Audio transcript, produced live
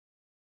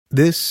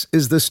This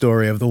is the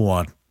story of the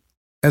one.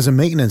 As a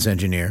maintenance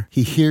engineer,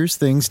 he hears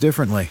things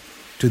differently.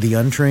 To the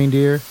untrained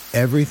ear,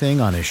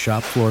 everything on his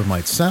shop floor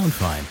might sound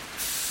fine,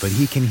 but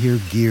he can hear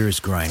gears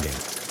grinding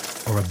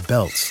or a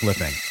belt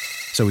slipping.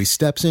 So he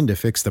steps in to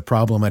fix the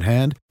problem at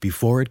hand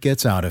before it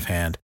gets out of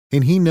hand.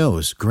 And he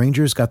knows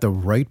Grainger's got the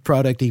right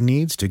product he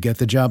needs to get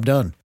the job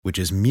done, which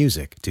is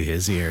music to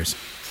his ears.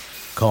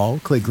 Call,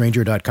 click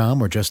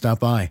Grainger.com, or just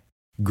stop by.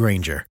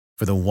 Grainger,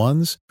 for the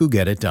ones who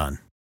get it done.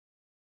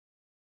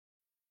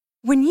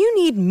 When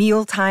you need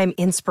mealtime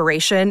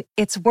inspiration,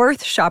 it's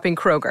worth shopping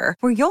Kroger,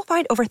 where you'll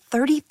find over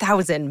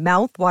 30,000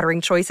 mouth-watering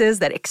choices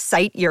that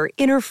excite your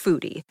inner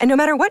foodie. And no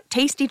matter what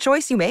tasty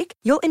choice you make,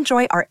 you'll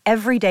enjoy our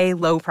everyday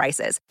low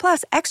prices,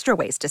 plus extra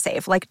ways to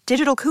save, like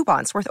digital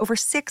coupons worth over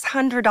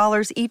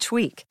 $600 each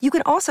week. You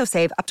can also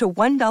save up to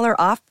 $1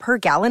 off per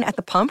gallon at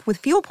the pump with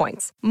fuel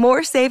points.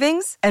 More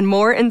savings and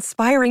more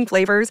inspiring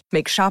flavors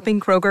make shopping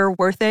Kroger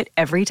worth it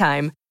every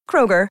time.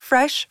 Kroger,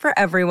 fresh for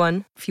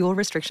everyone. Fuel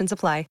restrictions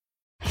apply.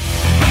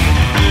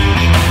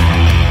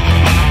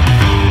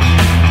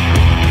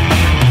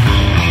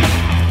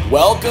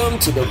 Welcome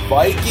to the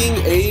Viking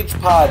Age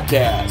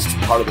Podcast,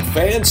 part of the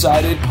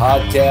Fan-Sided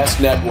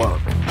Podcast Network.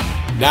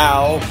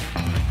 Now,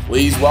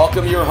 please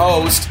welcome your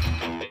host,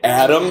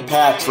 Adam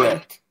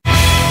Patrick.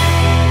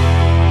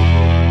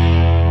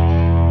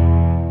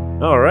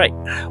 All right.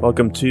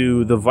 Welcome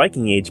to the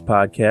Viking Age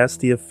Podcast,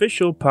 the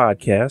official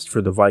podcast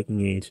for the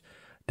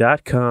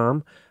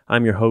VikingAge.com.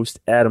 I'm your host,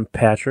 Adam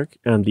Patrick.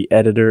 I'm the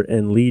editor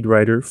and lead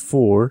writer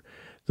for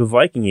the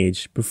Viking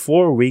Age.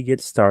 Before we get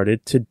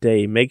started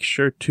today, make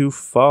sure to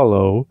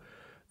follow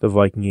the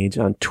Viking Age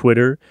on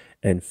Twitter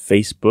and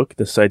Facebook.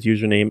 The site's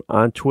username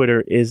on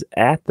Twitter is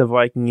 @the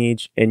Viking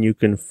Age, and you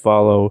can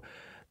follow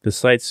the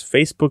site's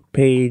Facebook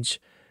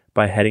page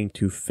by heading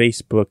to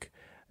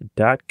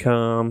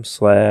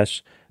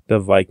facebook.com/the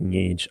Viking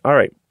Age. All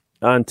right.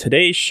 On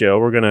today's show,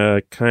 we're going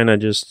to kind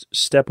of just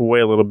step away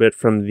a little bit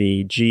from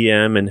the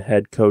GM and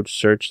head coach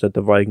search that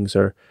the Vikings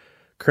are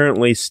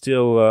currently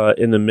still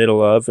in the middle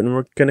of, and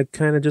we're going to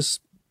kind of just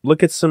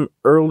look at some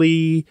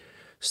early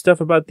stuff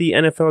about the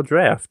NFL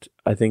draft.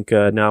 I think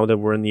now that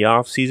we're in the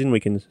off season, we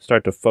can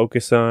start to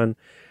focus on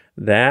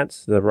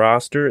that, the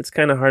roster. It's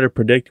kind of hard to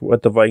predict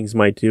what the Vikings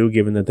might do,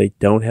 given that they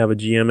don't have a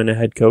GM and a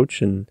head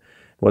coach and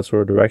what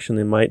sort of direction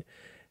they might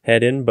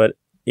head in. But,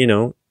 you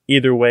know,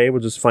 either way,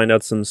 we'll just find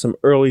out some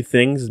early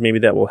things maybe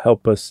that will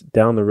help us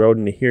down the road.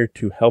 And here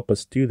to help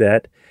us do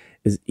that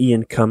is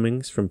Ian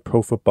Cummings from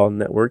Pro Football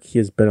Network. He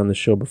has been on the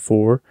show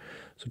before.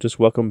 So just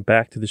welcome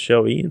back to the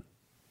show, Ian.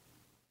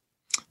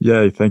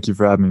 Yeah, thank you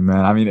for having me,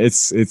 man. I mean,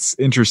 it's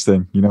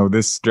interesting, you know,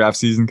 this draft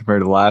season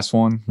compared to the last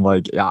one.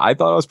 Like, yeah, I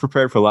thought I was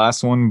prepared for the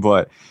last one,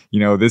 but you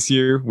know, this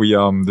year we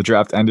the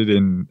draft ended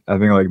in I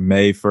think like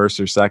May 1st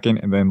or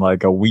 2nd, and then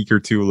like a week or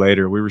two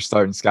later we were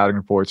starting scouting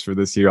reports for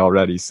this year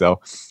already.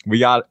 So we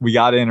got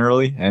in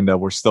early, and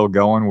we're still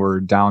going.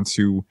 We're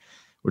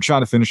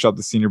trying to finish up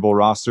the Senior Bowl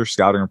roster,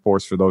 scouting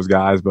reports for those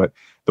guys, but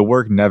the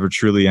work never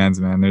truly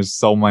ends, man. There's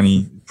so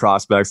many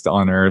prospects to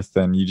unearth,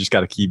 and you just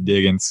got to keep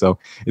digging. So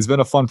it's been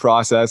a fun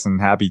process,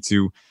 and happy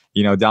to,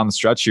 you know, down the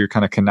stretch here,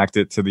 kind of connect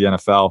it to the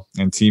NFL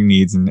and team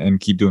needs, and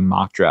keep doing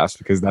mock drafts,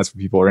 because that's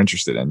what people are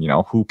interested in, you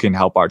know, who can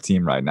help our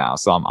team right now.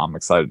 So I'm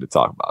excited to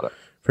talk about it.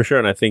 For sure.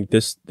 And I think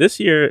this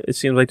year, it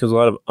seems like there's a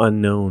lot of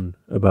unknown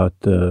about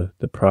the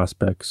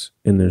prospects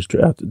in this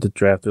draft. The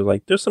draft,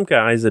 there's some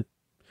guys that,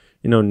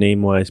 you know,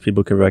 name-wise,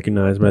 people can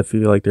recognize, but I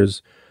feel like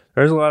there's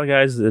a lot of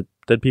guys that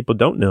people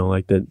don't know,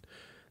 like that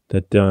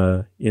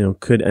you know,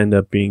 could end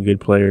up being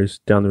good players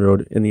down the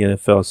road in the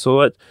NFL.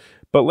 So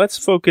let's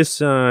focus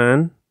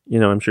on, you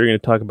know, I'm sure you're going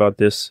to talk about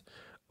this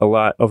a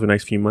lot over the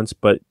next few months,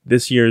 but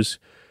this year's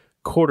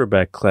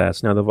quarterback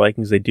class. Now the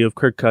Vikings, they do have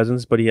Kirk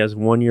Cousins, but he has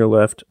 1 year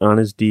left on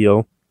his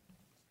deal,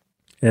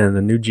 and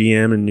the new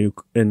GM and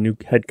new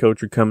head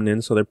coach are coming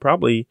in, so they're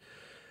probably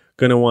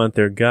going to want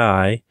their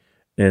guy.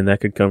 And that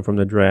could come from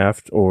the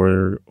draft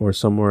or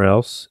somewhere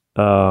else.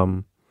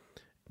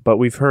 But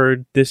we've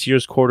heard this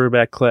year's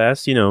quarterback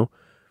class, you know,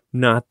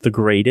 not the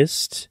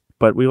greatest.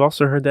 But we've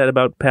also heard that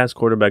about past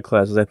quarterback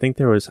classes. I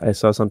think I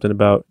saw something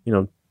about, you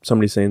know,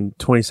 somebody saying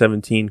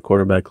 2017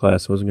 quarterback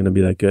class wasn't going to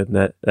be that good. And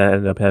that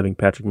ended up having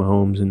Patrick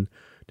Mahomes and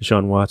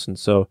Deshaun Watson.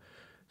 So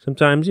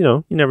sometimes, you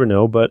know, you never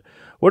know. But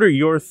what are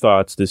your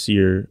thoughts this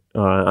year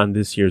on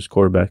this year's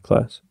quarterback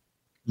class?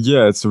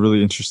 Yeah, it's a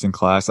really interesting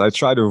class. I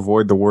try to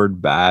avoid the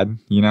word bad,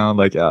 you know,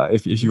 like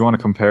if you want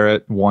to compare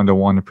it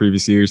 1-to-1 to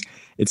previous years,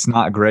 it's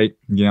not great.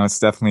 You know, it's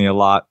definitely a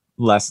lot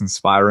less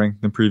inspiring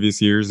than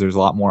previous years. There's a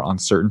lot more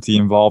uncertainty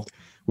involved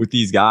with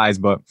these guys,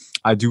 but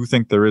I do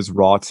think there is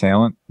raw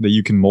talent that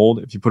you can mold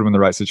if you put them in the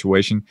right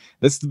situation.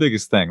 That's the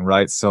biggest thing,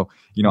 right? So,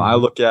 you know, I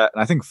look at,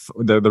 and I think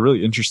the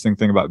really interesting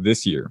thing about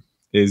this year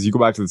is you go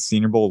back to the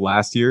Senior Bowl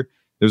last year,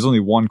 there's only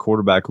one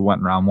quarterback who went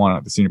in round one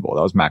at the Senior Bowl.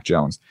 That was Mac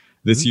Jones.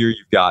 This year,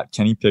 you've got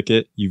Kenny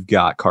Pickett, you've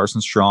got Carson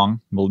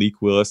Strong,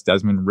 Malik Willis,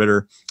 Desmond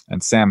Ridder,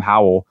 and Sam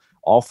Howell.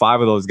 All five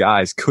of those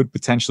guys could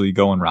potentially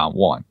go in round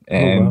one.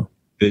 And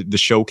the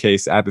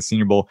showcase at the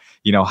Senior Bowl,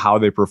 how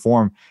they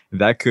perform,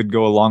 that could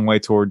go a long way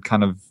toward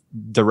kind of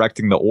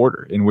directing the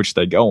order in which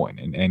they go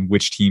in and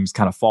which teams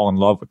kind of fall in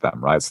love with them,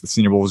 right? So the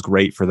Senior Bowl was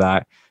great for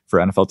that, for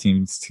NFL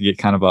teams to get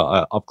kind of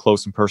a up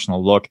close and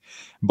personal look.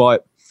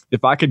 But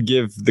if I could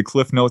give the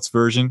Cliff Notes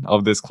version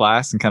of this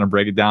class and kind of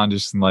break it down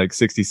just in like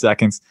 60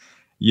 seconds,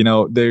 you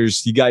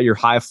got your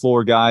high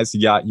floor guys,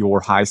 you got your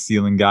high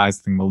ceiling guys.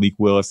 I think Malik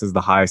Willis is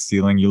the highest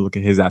ceiling. You look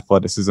at his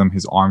athleticism,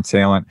 his arm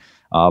talent,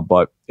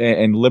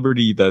 and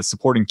Liberty, the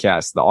supporting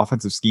cast, the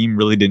offensive scheme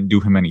really didn't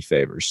do him any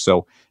favors.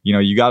 So,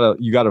 you gotta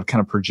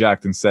kind of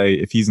project and say,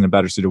 if he's in a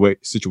better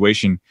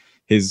situation,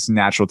 his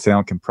natural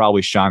talent can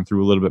probably shine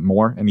through a little bit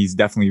more. And he's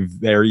definitely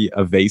very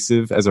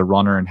evasive as a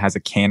runner and has a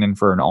cannon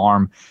for an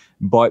arm,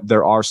 but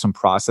there are some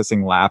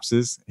processing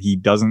lapses. He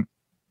doesn't,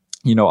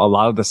 a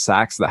lot of the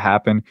sacks that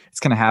happen, it's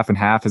kind of half and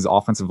half, his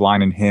offensive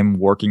line and him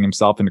working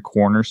himself into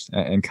corners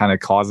and kind of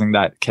causing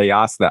that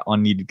chaos, that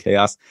unneeded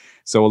chaos.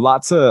 So a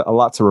lot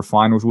to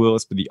refine with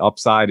Willis, but the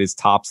upside is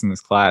tops in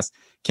this class.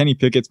 Kenny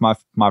Pickett's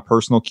my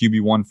personal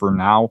QB1 for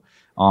now.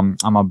 I'm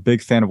a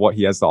big fan of what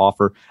he has to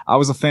offer. I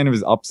was a fan of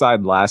his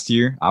upside last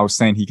year. I was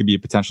saying he could be a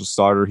potential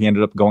starter. He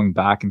ended up going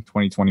back in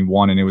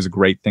 2021, and it was a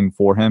great thing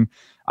for him.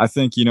 I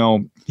think,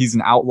 he's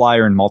an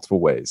outlier in multiple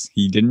ways.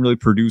 He didn't really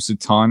produce a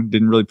ton,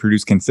 didn't really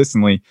produce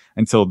consistently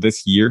until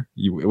this year,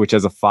 which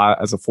as a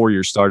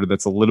 4-year starter,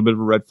 that's a little bit of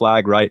a red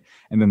flag, right?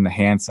 And then the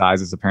hand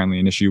size is apparently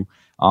an issue.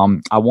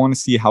 I want to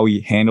see how he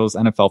handles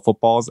NFL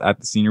footballs at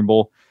the Senior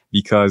Bowl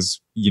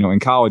because, in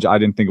college, I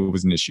didn't think it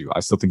was an issue.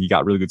 I still think he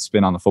got really good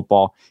spin on the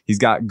football. He's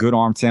got good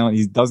arm talent.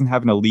 He doesn't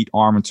have an elite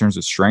arm in terms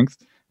of strength,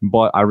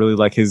 but I really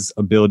like his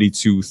ability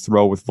to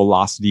throw with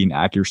velocity and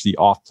accuracy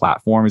off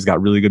platform. He's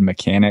got really good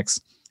mechanics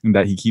and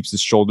that he keeps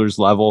his shoulders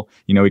level.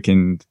 He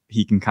can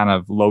kind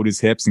of load his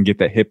hips and get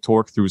that hip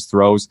torque through his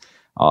throws.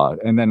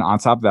 And then on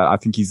top of that, I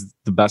think he's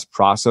the best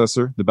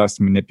processor, the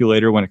best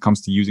manipulator when it comes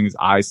to using his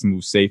eyes to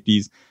move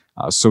safeties.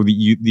 So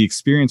the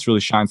experience really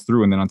shines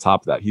through. And then on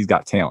top of that, he's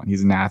got talent.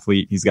 He's an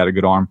athlete. He's got a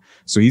good arm.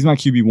 So he's my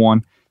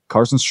QB1.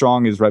 Carson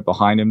Strong is right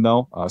behind him,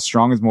 though.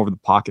 Strong is more of the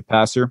pocket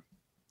passer.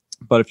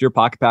 But if you're a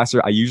pocket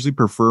passer, I usually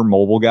prefer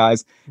mobile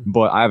guys.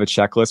 But I have a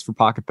checklist for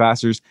pocket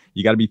passers.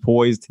 You got to be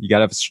poised. You got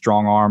to have a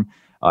strong arm.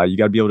 You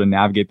got to be able to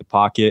navigate the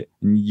pocket,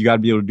 and you got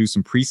to be able to do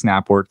some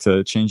pre-snap work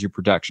to change your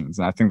projections.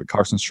 And I think that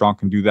Carson Strong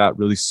can do that.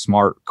 Really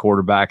smart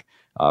quarterback,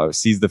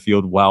 sees the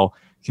field well,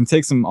 can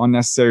take some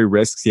unnecessary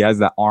risks. He has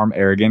that arm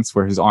arrogance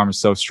where his arm is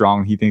so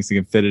strong, he thinks he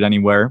can fit it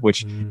anywhere,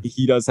 which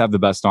he does have the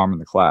best arm in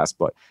the class.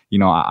 But,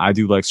 I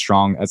do like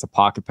Strong as a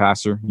pocket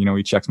passer.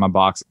 He checks my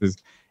boxes.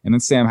 And then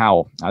Sam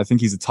Howell, I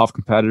think he's a tough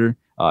competitor.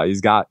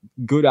 He's got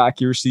good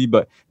accuracy,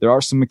 but there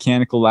are some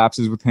mechanical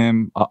lapses with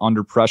him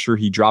under pressure.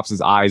 He drops his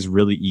eyes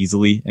really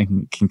easily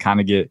and can kind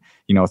of get,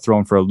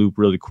 thrown for a loop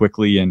really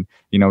quickly. And,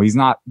 he's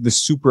not the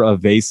super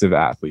evasive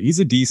athlete. He's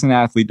a decent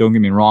athlete, don't get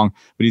me wrong,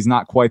 but he's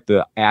not quite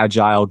the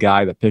agile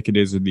guy that Pickett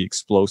is or the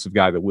explosive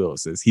guy that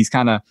Willis is. He's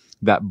kind of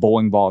that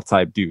bowling ball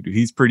type dude.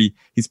 He's pretty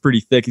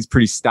thick. He's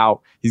pretty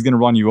stout. He's going to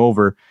run you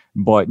over,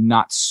 but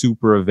not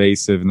super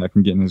evasive, and that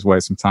can get in his way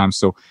sometimes.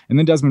 So, and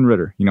then Desmond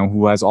Ridder,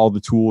 who has all the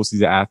tools.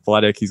 He's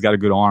athletic. He's got a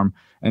good arm,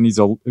 and he's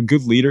a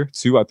good leader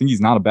too. I think he's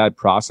not a bad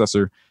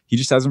processor. He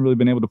just hasn't really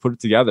been able to put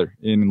it together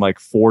in like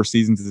 4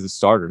 seasons as a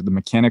starter. The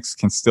mechanics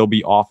can still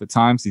be off at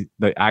times.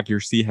 The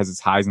accuracy has its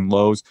highs and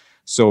lows.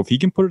 So if he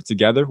can put it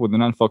together with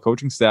an NFL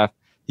coaching staff,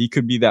 he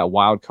could be that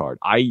wild card.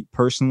 I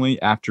personally,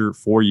 after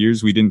 4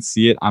 years, we didn't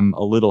see it. I'm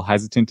a little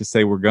hesitant to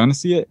say we're going to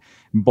see it,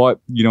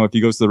 but if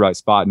he goes to the right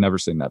spot, never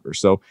say never.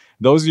 So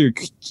those are your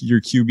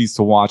QBs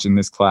to watch in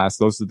this class.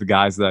 Those are the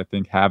guys that I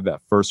think have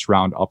that first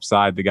round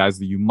upside, the guys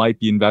that you might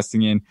be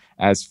investing in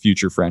as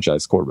future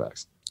franchise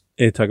quarterbacks.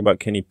 They talk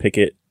about Kenny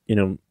Pickett,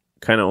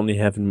 kind of only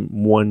having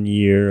 1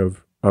 year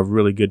of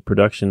really good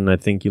production. I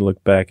think you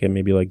look back at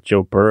maybe like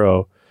Joe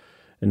Burrow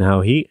and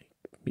how he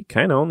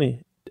kind of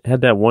only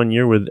had that 1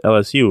 year with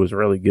LSU. It was a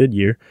really good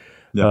year.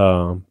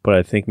 Yeah. But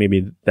I think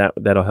maybe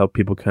that'll help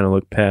people kind of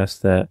look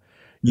past that.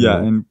 Yeah,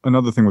 and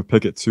another thing with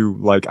Pickett too,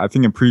 like I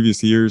think in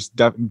previous years,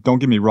 don't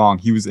get me wrong,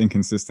 he was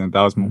inconsistent.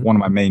 That was one of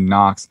my main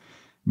knocks.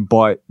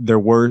 But there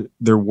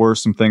were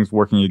some things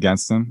working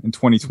against him. In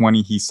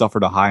 2020, he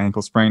suffered a high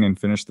ankle sprain and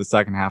finished the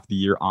second half of the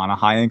year on a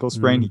high ankle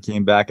sprain. He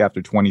came back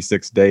after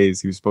 26 days.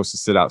 He was supposed to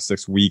sit out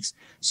 6 weeks.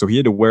 So he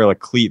had to wear a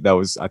cleat that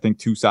was, I think,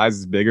 2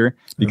 sizes bigger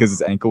because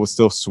his ankle was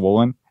still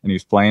swollen and he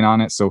was playing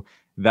on it. So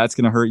that's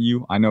going to hurt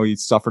you. I know he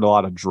suffered a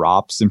lot of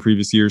drops in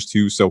previous years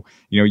too. So,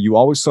 you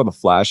always saw the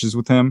flashes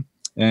with him.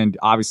 And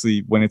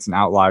obviously when it's an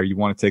outlier, you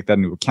want to take that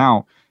into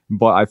account.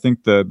 But I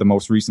think the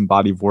most recent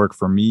body of work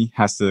for me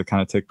has to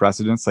kind of take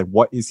precedence. Like,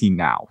 what is he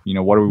now?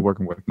 What are we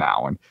working with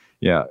now? And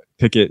yeah,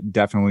 Pickett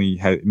definitely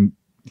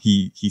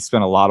he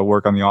spent a lot of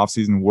work on the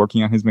offseason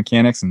working on his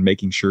mechanics and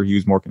making sure he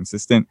was more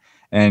consistent.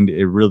 And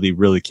it really,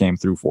 really came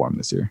through for him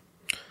this year.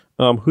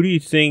 Who do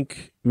you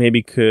think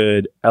maybe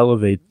could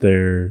elevate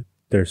their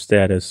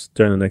status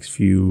during the next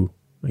few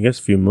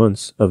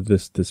months of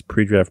this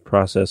pre-draft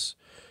process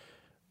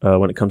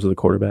when it comes to the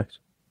quarterbacks?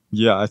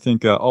 Yeah, I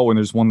think. And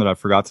there's one that I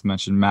forgot to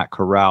mention, Matt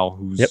Corral,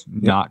 who's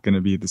not going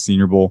to be at the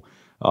Senior Bowl.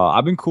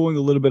 I've been cooling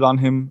a little bit on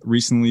him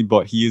recently,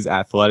 but he is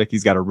athletic.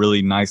 He's got a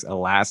really nice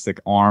elastic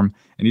arm,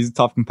 and he's a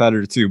tough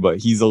competitor too, but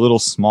he's a little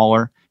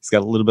smaller. He's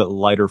got a little bit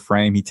lighter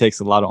frame. He takes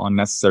a lot of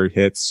unnecessary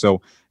hits.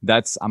 So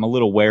I'm a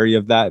little wary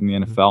of that in the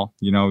NFL.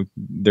 You know,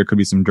 there could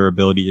be some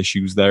durability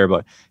issues there,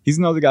 but he's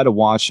another guy to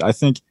watch. I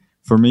think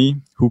for me,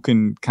 who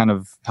can kind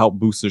of help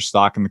boost their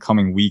stock in the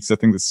coming weeks, I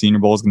think the Senior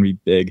Bowl is going to be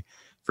big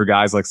for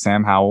guys like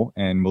Sam Howell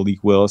and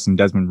Malik Willis and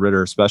Desmond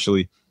Ridder,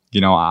 especially. You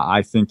know,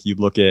 I think you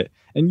look at,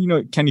 and, you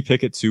know, Kenny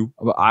Pickett too.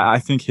 I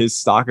think his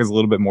stock is a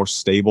little bit more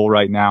stable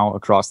right now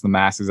across the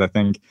masses. I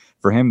think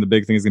for him, the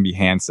big thing is going to be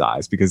hand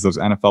size, because those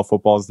NFL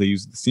footballs they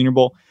use at the Senior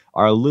Bowl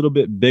are a little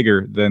bit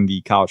bigger than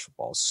the college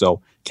footballs.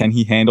 So can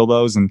he handle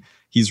those? And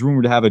he's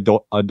rumored to have a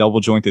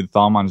double jointed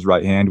thumb on his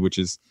right hand, which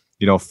is,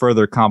 you know,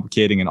 further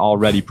complicating an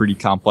already pretty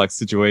complex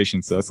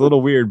situation. So it's a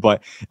little weird,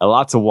 but a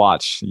lot to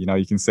watch. You know,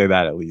 you can say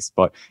that at least.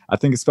 But I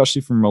think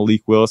especially from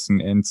Malik Willis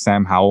and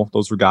Sam Howell,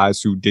 those were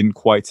guys who didn't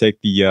quite take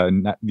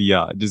the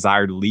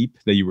desired leap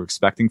that you were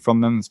expecting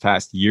from them this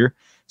past year.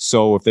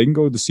 So if they can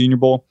go to the Senior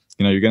Bowl,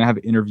 you know, you're going to have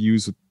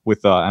interviews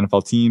with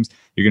NFL teams.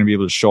 You're going to be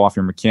able to show off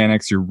your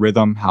mechanics, your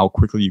rhythm, how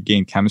quickly you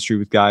gain chemistry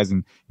with guys,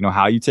 and, you know,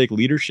 how you take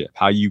leadership,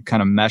 how you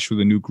kind of mesh with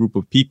a new group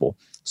of people.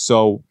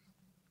 So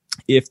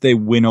if they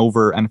win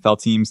over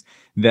NFL teams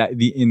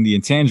in the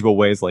intangible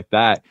ways like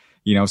that,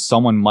 you know,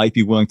 someone might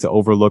be willing to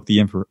overlook the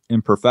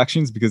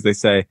imperfections because they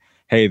say,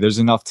 hey, there's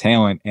enough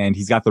talent and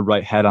he's got the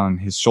right head on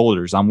his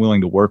shoulders. I'm willing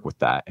to work with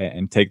that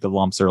and take the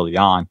lumps early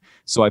on.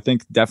 So I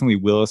think definitely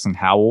Willis and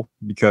Howell,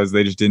 because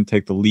they just didn't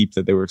take the leap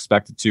that they were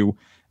expected to.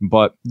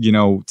 But, you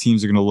know,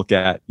 teams are going to look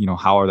at, you know,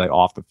 how are they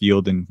off the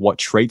field and what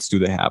traits do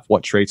they have?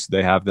 What traits do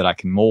they have that I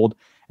can mold?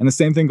 And the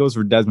same thing goes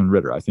for Desmond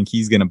Ridder. I think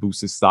he's going to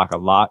boost his stock a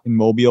lot in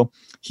Mobile.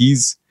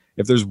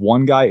 If there's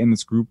one guy in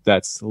this group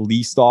that's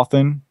least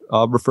often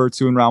referred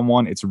to in round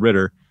one, it's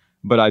Ridder.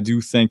 But I do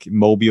think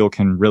Mobile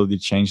can really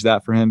change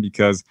that for him,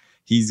 because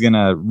he's going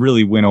to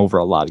really win over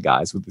a lot of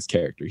guys with his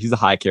character. He's a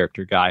high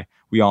character guy.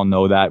 We all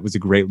know that. Was a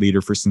great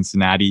leader for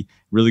Cincinnati,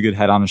 really good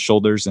head on his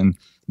shoulders. And,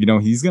 you know,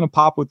 he's going to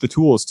pop with the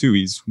tools too.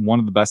 He's one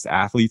of the best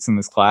athletes in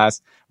this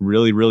class,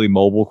 really, really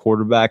mobile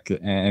quarterback.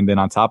 And then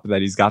on top of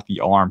that, he's got the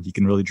arm. He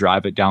can really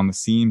drive it down the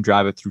seam,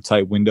 drive it through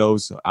tight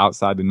windows,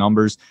 outside the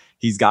numbers.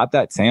 He's got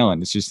that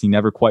talent. It's just he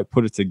never quite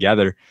put it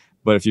together.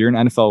 But if you're an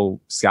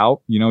NFL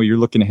scout, you know, you're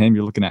looking at him,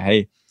 you're looking at,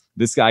 hey,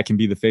 this guy can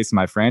be the face of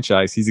my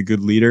franchise. He's a good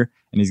leader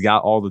and he's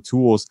got all the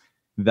tools.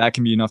 That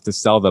can be enough to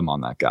sell them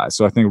on that guy.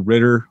 So I think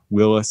Ridder,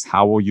 Willis,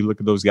 Howell, you look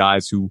at those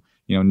guys who,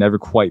 you know, never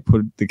quite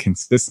put the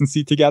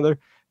consistency together,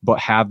 but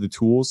have the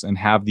tools and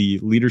have the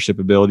leadership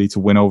ability to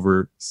win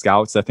over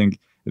scouts. I think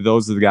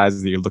those are the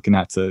guys that you're looking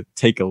at to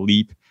take a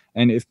leap.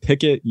 And if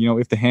Pickett, you know,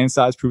 if the hand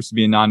size proves to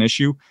be a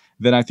non-issue,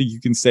 then I think you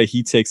can say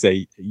he takes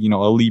a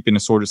leap in a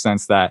sort of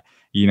sense that,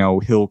 you know,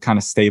 he'll kind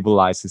of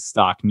stabilize his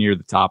stock near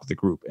the top of the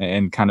group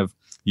and kind of,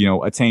 you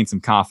know, attain some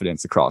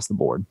confidence across the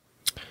board.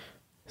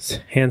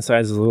 Hand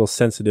size is a little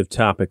sensitive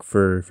topic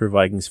for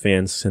Vikings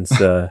fans, since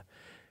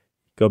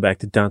go back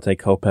to Dante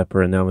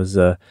Culpepper, and that was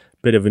a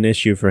bit of an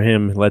issue for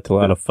him. It led to a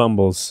lot of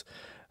fumbles.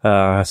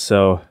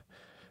 So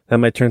that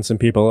might turn some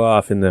people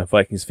off in the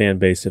Vikings fan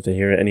base if they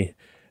hear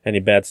any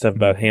bad stuff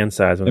about hand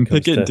size. And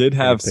Pickett did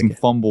have some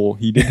fumble.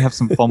 He did have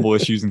some fumble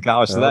issues in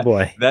college. So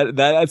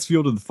that's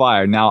fuel to the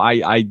fire. Now,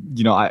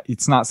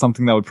 it's not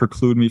something that would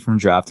preclude me from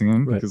drafting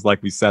him, because,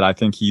 like we said, I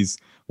think he's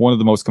one of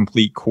the most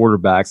complete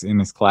quarterbacks in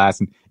this class.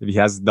 And if he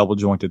has a double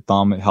jointed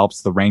thumb, it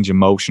helps the range of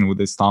motion with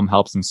his thumb,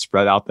 helps him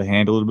spread out the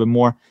hand a little bit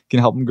more, can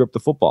help him grip the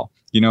football.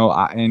 You know,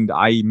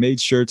 I made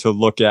sure to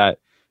look at.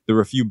 There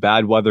were a few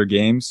bad weather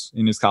games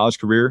in his college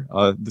career.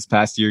 This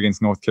past year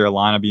against North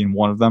Carolina being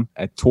one of them.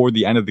 Toward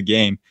the end of the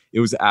game,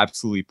 it was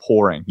absolutely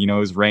pouring. You know,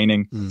 it was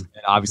raining. And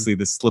obviously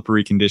the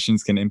slippery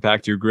conditions can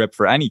impact your grip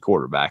for any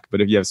quarterback.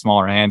 But if you have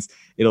smaller hands,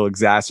 it'll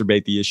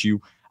exacerbate the issue.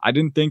 I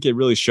didn't think it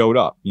really showed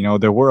up. You know,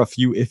 there were a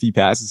few iffy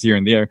passes here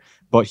and there,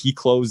 but he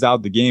closed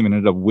out the game and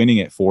ended up winning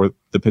it for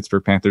the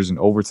Pittsburgh Panthers in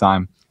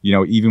overtime, you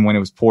know, even when it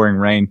was pouring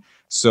rain.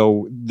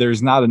 So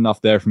there's not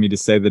enough there for me to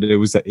say that it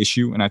was an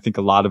issue. And I think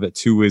a lot of it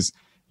too is,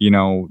 you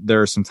know,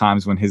 there are some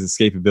times when his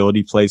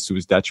escapability plays to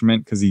his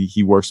detriment, because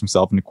he works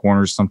himself into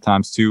corners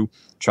sometimes too,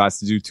 tries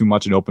to do too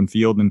much in open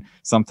field, and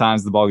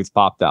sometimes the ball gets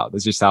popped out.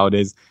 That's just how it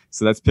is.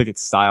 So that's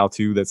Pickett's style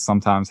too. That's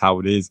sometimes how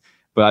it is.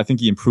 But I think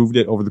he improved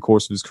it over the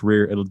course of his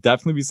career. It'll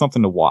definitely be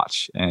something to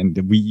watch. And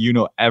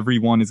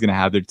everyone is going to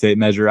have their tape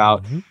measure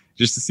out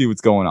just to see what's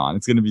going on.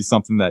 It's going to be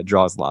something that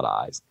draws a lot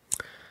of eyes.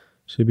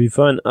 Should be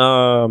fun.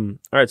 All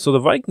right, so the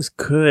Vikings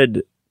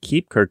could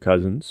keep Kirk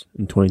Cousins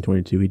in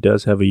 2022. He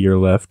does have a year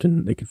left,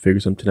 and they could figure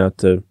something out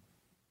to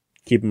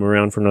keep him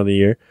around for another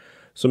year.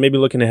 So maybe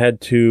looking ahead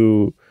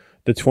to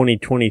the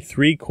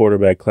 2023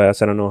 quarterback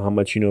class. I don't know how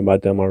much you know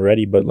about them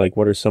already, but like,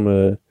 what are some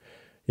of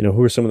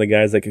who are some of the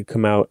guys that could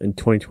come out in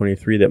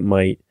 2023 that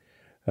might,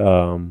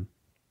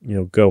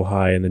 go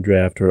high in the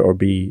draft or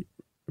be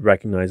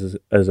recognized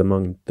as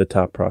among the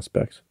top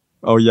prospects?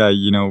 Oh yeah,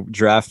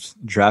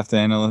 draft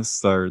analysts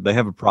they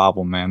have a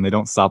problem, man. They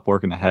don't stop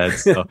working ahead.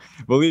 So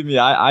believe me,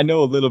 I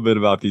know a little bit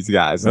about these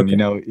guys, and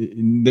Okay.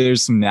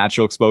 there's some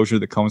natural exposure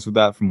that comes with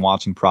that from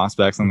watching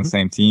prospects on the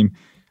same team.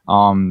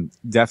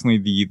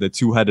 Definitely the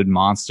two-headed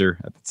monster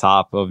at the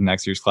top of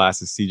next year's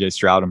class is C.J.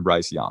 Stroud and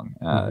Bryce Young,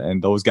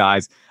 and those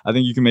guys. I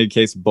think you can make a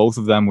case both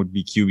of them would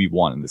be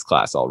QB1 in this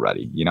class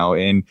already.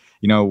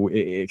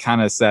 It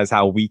kind of says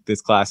how weak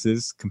this class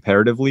is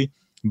comparatively.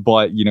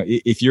 But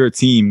if you're a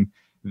team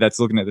that's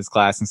looking at this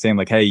class and saying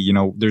like, hey,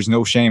 there's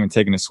no shame in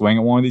taking a swing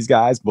at one of these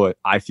guys, but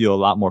I feel a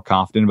lot more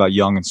confident about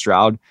Young and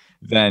Stroud,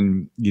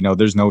 then,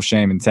 there's no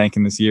shame in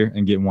tanking this year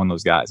and getting one of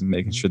those guys and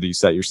making sure that you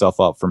set yourself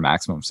up for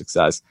maximum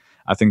success.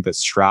 I think that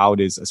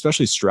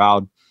especially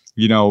Stroud,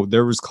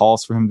 there was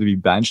calls for him to be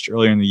benched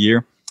earlier in the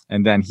year,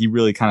 and then he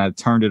really kind of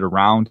turned it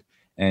around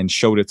and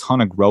showed a ton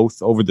of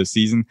growth over the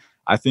season.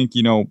 I think,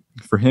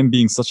 for him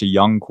being such a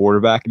young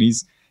quarterback, and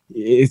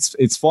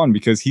it's fun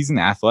because he's an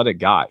athletic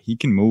guy. He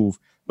can move,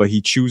 but he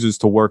chooses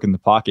to work in the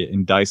pocket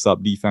and dice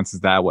up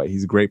defenses that way.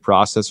 He's a great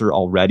processor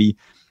already.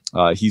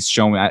 He's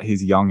shown at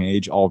his young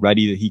age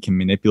already that he can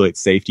manipulate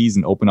safeties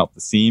and open up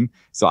the seam.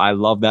 So I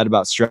love that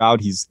about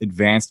Stroud. He's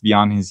advanced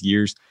beyond his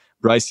years.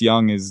 Bryce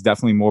Young is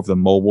definitely more of the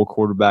mobile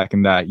quarterback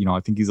in that, I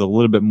think he's a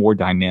little bit more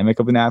dynamic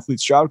of an athlete.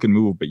 Stroud can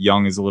move, but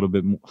Young is a little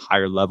bit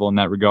higher level in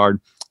that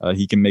regard.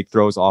 He can make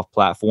throws off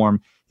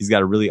platform. He's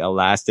got a really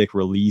elastic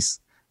release,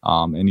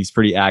 and he's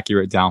pretty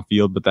accurate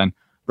downfield. But then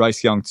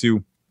Bryce Young,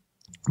 too,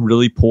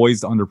 really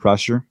poised under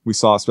pressure. We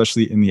saw,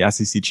 especially in the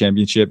SEC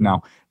championship.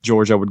 Now,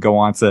 Georgia would go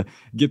on to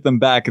get them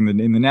back in the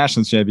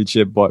national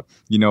championship. But,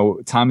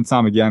 time and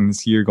time again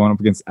this year, going up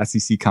against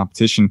SEC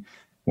competition,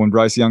 when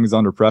Bryce Young is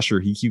under pressure,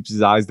 he keeps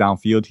his eyes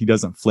downfield. He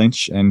doesn't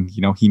flinch, and,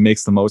 he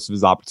makes the most of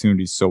his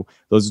opportunities. So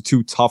those are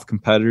two tough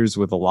competitors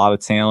with a lot of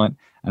talent.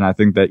 And I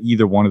think that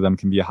either one of them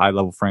can be a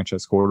high-level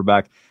franchise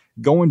quarterback.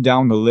 Going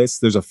down the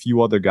list, there's a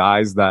few other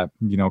guys that,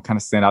 kind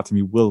of stand out to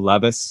me. Will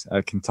Levis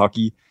at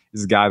Kentucky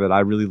is a guy that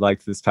I really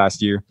liked this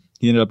past year.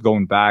 He ended up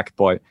going back,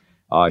 but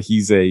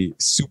he's a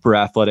super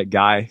athletic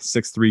guy,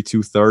 6'3",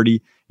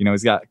 230.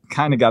 He's got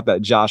that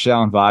Josh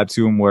Allen vibe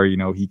to him where,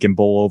 he can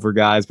bowl over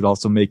guys, but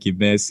also make you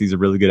miss. He's a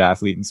really good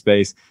athlete in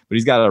space, but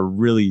he's got a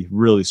really,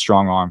 really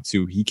strong arm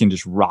too. He can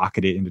just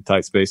rocket it into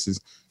tight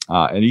spaces.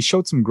 And he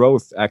showed some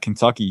growth at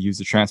Kentucky. He was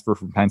a transfer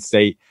from Penn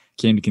State,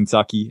 came to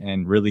Kentucky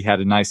and really had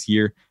a nice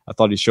year. I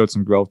thought he showed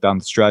some growth down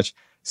the stretch.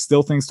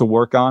 Still things to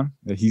work on.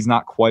 He's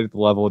not quite at the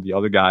level of the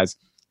other guys,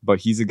 but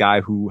he's a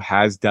guy who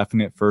has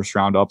definite first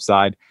round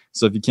upside.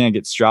 So if you can't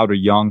get Stroud or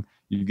Young,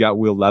 you've got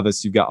Will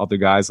Levis, you've got other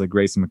guys like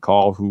Grayson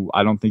McCall, who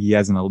I don't think he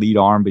has an elite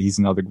arm, but he's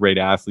another great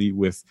athlete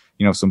with,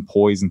 some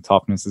poise and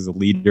toughness as a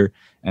leader.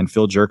 And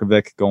Phil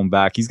Jerkovic going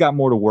back, he's got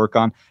more to work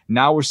on.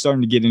 Now we're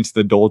starting to get into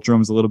the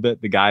doldrums a little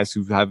bit. The guys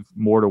who have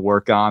more to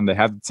work on, they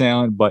have the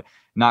talent, but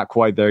not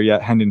quite there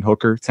yet. Hendon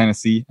Hooker,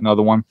 Tennessee,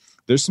 another one.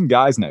 There's some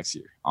guys next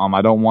year.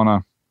 I don't want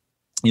to,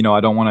 you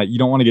don't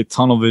want to get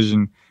tunnel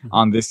vision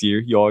on this year.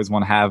 You always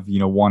want to have,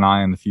 one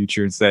eye on the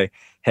future and say,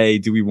 hey,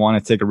 do we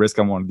want to take a risk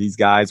on one of these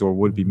guys, or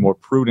would it be more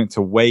prudent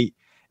to wait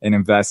and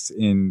invest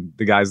in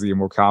the guys that you're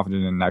more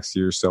confident in next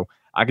year? So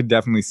I could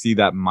definitely see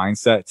that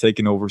mindset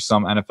taking over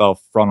some NFL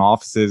front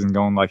offices and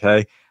going like,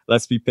 hey,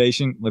 let's be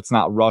patient. Let's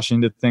not rush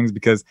into things,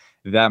 because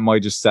that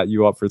might just set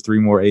you up for 3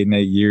 more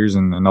 8-8 years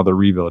and another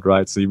rebuild,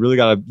 right? So you really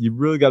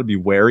gotta be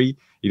wary.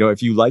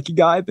 If you like a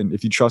guy, then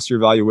if you trust your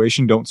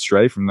evaluation, don't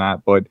stray from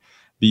that, but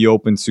be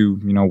open to,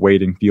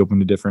 waiting, be open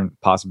to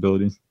different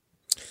possibilities.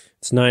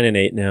 It's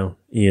 9-8 now,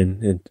 Ian.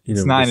 And,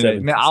 it's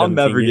 9-8. Man, I'll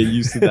never get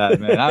used to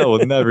that, man. I will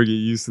never get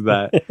used to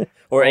that.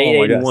 Or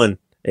 8-8-1.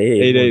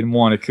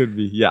 8-8-1. It could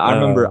be. Yeah, I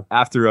remember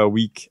after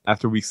week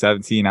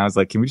 17, I was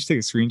like, can we just take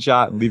a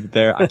screenshot and leave it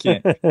there? I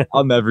can't.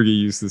 I'll never get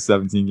used to the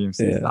 17 game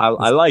season. Yeah,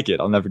 I like it.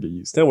 I'll never get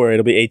used to it. Don't worry,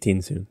 it'll be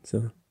 18 soon.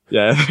 So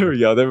yeah, there we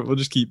go. We'll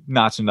just keep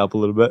notching up a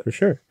little bit. For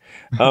sure.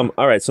 All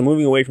right, so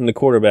moving away from the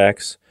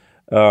quarterbacks,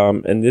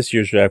 in this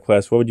year's draft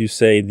class, what would you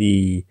say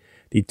the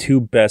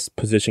 2 best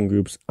position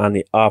groups on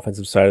the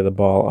offensive side of the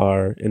ball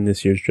are in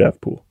this year's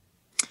draft pool?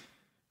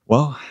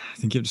 Well, I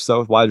think you have to start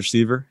with wide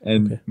receiver,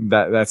 and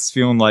that's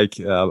feeling like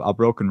a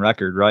broken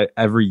record, right?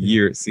 Every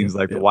year it seems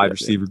like the wide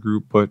receiver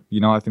group, but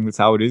I think that's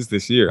how it is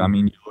this year. I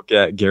mean, you look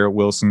at Garrett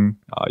Wilson,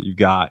 you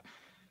got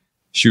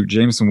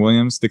Jameson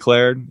Williams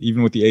declared,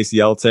 even with the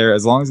ACL tear,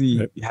 as long as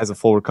he has a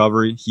full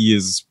recovery, he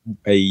is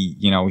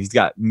he's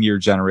got near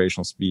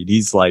generational speed.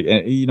 He's like,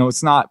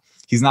 he's not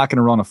going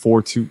to run a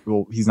 4.2.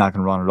 Well, he's not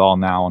going to run at all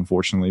now,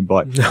 unfortunately,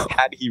 but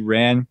had he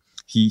ran,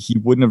 he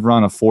wouldn't have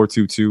run a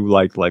 4.22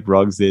 like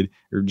Ruggs did,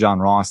 or John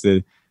Ross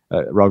did.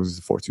 Ruggs was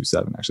a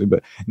 4.27 actually,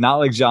 but not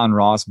like John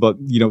Ross. But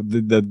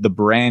the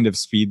brand of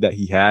speed that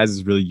he has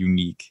is really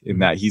unique in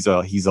that he's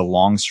a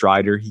long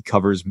strider. He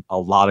covers a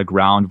lot of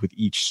ground with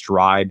each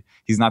stride.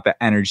 He's not the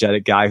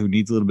energetic guy who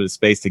needs a little bit of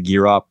space to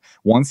gear up.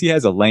 Once he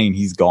has a lane,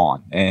 he's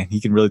gone, and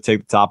he can really take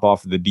the top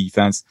off of the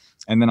defense.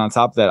 And then on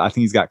top of that, I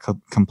think he's got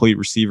complete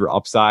receiver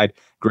upside,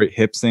 great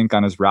hip sync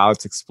on his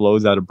routes,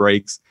 explodes out of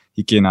breaks.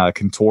 He can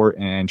contort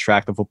and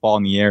track the football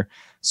in the air.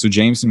 So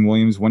Jameson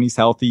Williams, when he's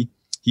healthy,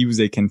 he was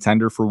a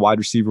contender for wide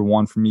receiver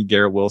 1 for me.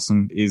 Garrett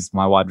Wilson is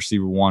my wide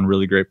receiver 1,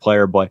 really great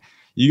player. But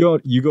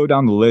you go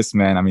down the list,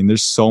 man. I mean,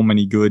 there's so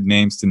many good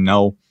names to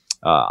know.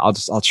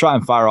 I'll try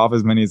and fire off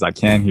as many as I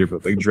can here,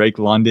 but like Drake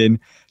London,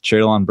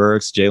 Traylon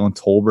Burks, Jalen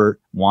Tolbert,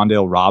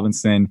 Wan'Dale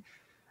Robinson,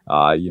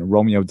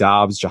 Romeo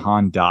Dobbs,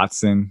 Jahan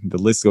Dotson. The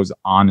list goes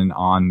on,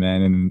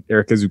 man. And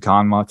Erica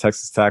Zukanma,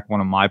 Texas Tech,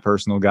 one of my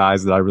personal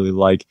guys that I really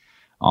like.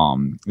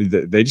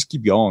 They just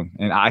keep going.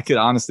 And I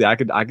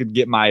could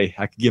get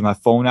my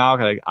phone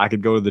out. I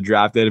could go to the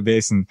draft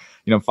database and,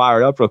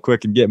 fire it up real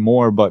quick and get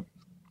more. But,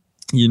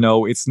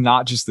 it's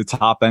not just the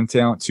top end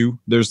talent too.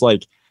 There's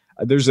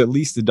at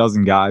least a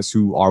dozen guys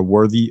who are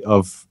worthy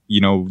of,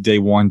 day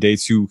 1, day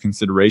 2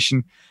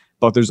 consideration.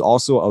 But there's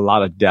also a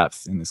lot of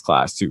depth in this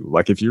class too.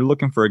 Like if you're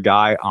looking for a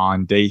guy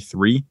on day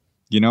 3,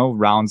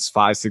 rounds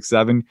 5, 6,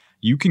 7,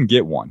 you can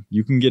get one.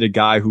 You can get a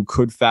guy who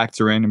could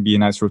factor in and be a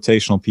nice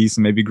rotational piece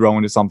and maybe grow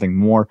into something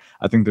more.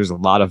 I think there's a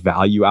lot of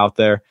value out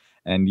there.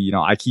 And,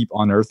 I keep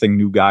unearthing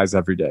new guys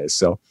every day.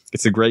 So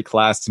it's a great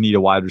class to need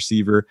a wide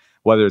receiver,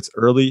 whether it's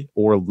early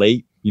or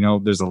late.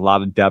 There's a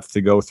lot of depth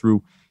to go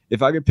through.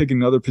 If I could pick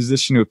another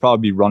position, it would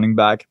probably be running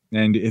back.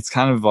 And it's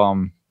kind of,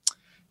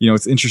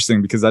 it's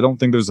interesting because I don't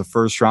think there's a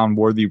first round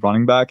worthy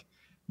running back.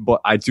 But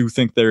I do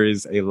think there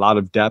is a lot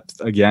of depth,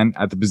 again,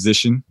 at the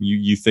position.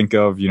 You think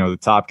of, the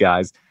top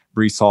guys,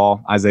 Breece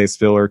Hall, Isaiah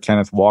Spiller,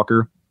 Kenneth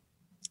Walker.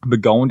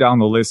 But going down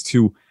the list,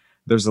 too,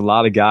 there's a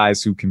lot of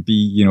guys who can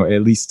be,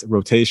 at least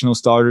rotational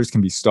starters,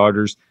 can be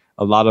starters.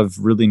 A lot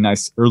of really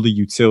nice early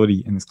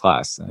utility in this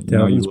class.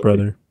 Dalvin's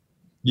brother.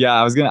 Yeah,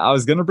 I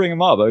was gonna bring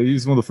him up.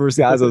 He's one of the first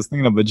guys I was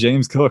thinking of, but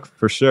James Cook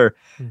for sure.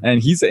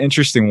 And he's an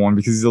interesting one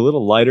because he's a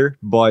little lighter,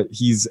 but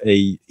he's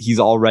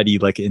already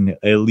like an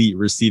elite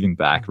receiving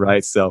back,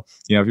 right? So,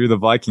 if you're the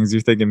Vikings,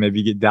 you're thinking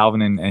maybe get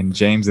Dalvin and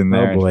James in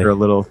there for a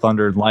little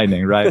thunder and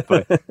lightning, right?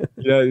 But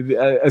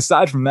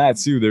aside from that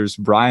too, there's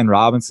Brian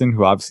Robinson,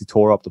 who obviously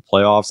tore up the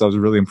playoffs. I was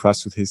really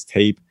impressed with his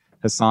tape.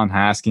 Hassan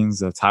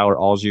Haskins, Tyler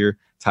Algier,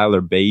 Tyler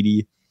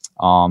Beatty.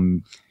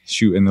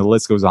 And the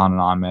list goes on,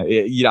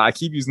 man. I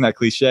keep using that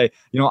cliche.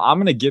 I'm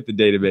going to get the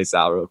database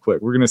out real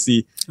quick. We're going to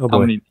see how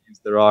many names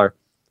there are.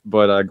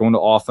 But going to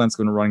offense,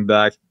 going to running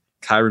back,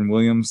 Kyron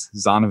Williams,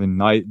 Zonovan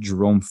Knight,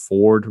 Jerome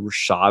Ford,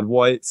 Rashad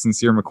White,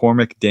 Sincere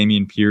McCormick,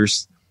 Damian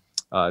Pierce,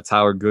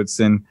 Tyler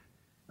Goodson,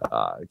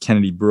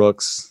 Kennedy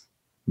Brooks.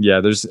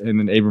 And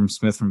then Abram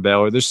Smith from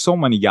Baylor. There's so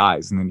many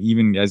guys. And then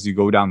even as you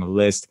go down the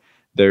list,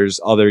 there's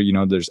other,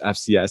 there's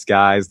FCS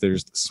guys,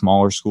 there's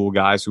smaller school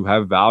guys who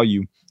have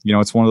value.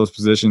 It's one of those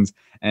positions.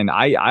 And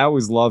I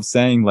always love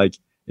saying, like,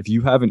 if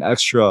you have an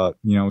extra,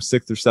 6th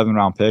or 7th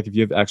round pick, if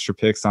you have extra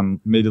picks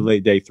on mid to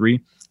late day 3,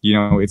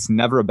 it's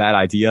never a bad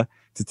idea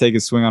to take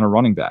a swing on a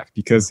running back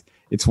because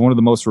it's one of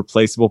the most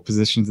replaceable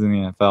positions in the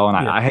NFL.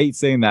 And I hate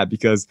saying that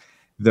because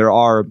there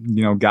are,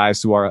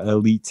 guys who are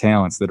elite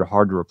talents that are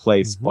hard to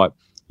replace. Mm-hmm. But,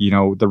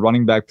 the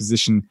running back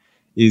position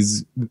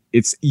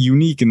it's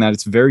unique in that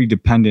it's very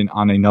dependent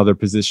on another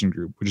position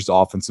group, which is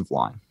offensive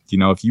line.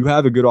 If you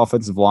have a good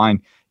offensive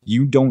line,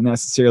 you don't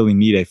necessarily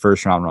need a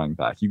first round running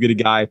back. You get a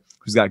guy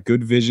who's got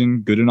good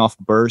vision, good enough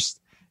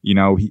burst,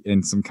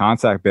 and some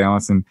contact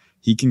balance, and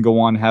he can go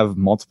on and have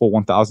multiple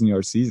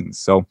 1,000-yard seasons.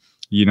 So,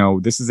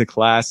 this is a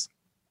class.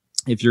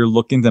 If you're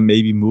looking to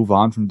maybe move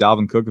on from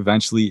Dalvin Cook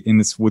eventually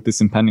with this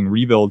impending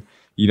rebuild,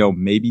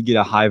 maybe get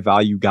a high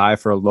value guy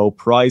for a low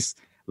price,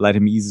 let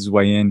him ease his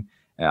way in.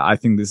 I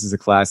think this is a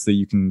class that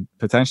you can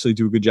potentially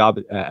do a good job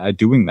at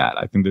doing that.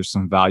 I think there's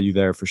some value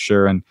there for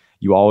sure, and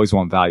you always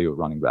want value at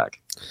running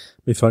back.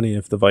 It'd be funny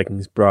if the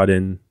Vikings brought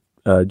in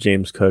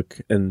James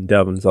Cook and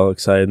Dalvin's all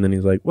excited, and then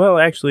he's like, well,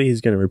 actually, he's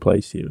going to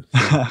replace you.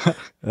 So,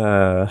 he's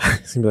going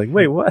to be like,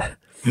 wait, what?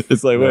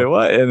 It's like, wait,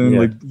 what? And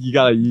then you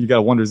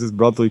gotta wonder, is this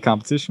brotherly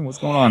competition? What's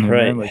going on here,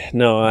 right. man? Like,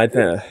 no, I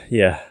think,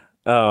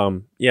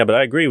 but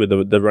I agree with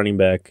the running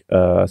back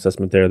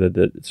assessment there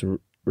that it's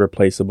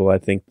replaceable. I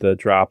think the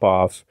drop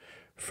off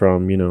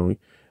from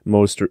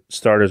most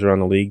starters around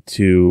the league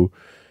to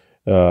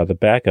the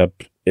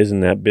backup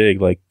isn't that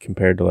big, like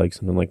compared to like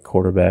something like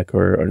quarterback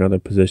or another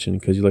position.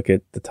 Because you look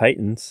at the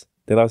Titans,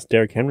 they lost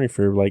Derrick Henry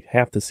for like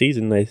half the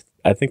season.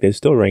 I think they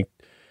still ranked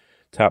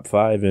top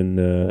 5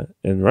 in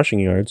rushing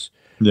yards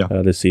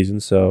this season.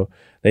 So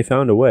they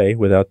found a way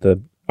without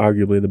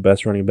arguably the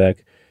best running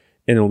back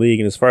in the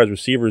league. And as far as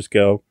receivers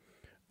go,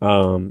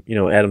 Adam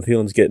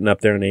Thielen's getting up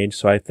there in age,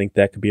 so I think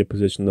that could be a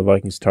position the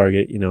Vikings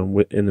target,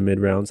 in the mid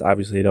rounds.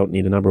 Obviously, they don't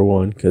need a number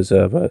 1 because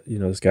of,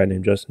 this guy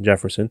named Justin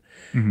Jefferson.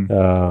 Mm-hmm.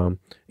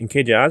 And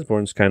KJ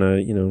Osborne's kind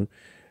of,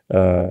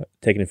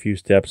 taking a few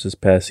steps this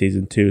past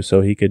season too,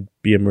 so he could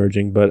be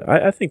emerging. But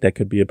I think that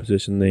could be a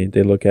position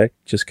they look at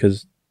just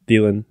because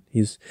Thielen,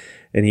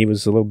 he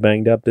was a little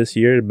banged up this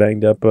year,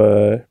 banged up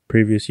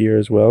previous year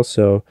as well.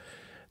 So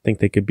I think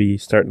they could be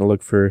starting to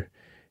look for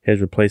his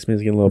replacement.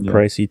 Is getting a little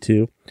pricey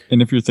too.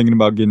 And if you're thinking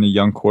about getting a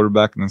young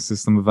quarterback in the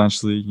system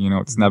eventually,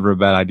 it's never a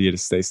bad idea to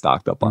stay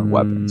stocked up on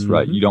weapons,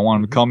 right? You don't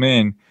want him to come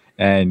in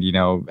and,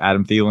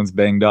 Adam Thielen's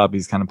banged up.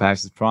 He's kind of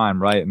past his prime,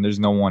 right? And there's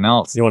no one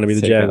else. You want to be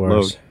the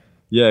Jaguars.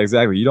 Yeah,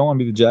 exactly. You don't want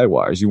to be the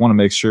Jaguars. You want to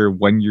make sure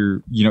when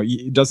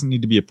it doesn't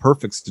need to be a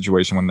perfect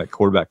situation when that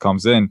quarterback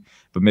comes in,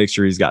 but make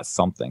sure he's got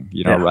something,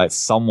 right?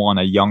 Someone,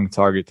 a young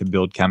target to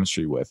build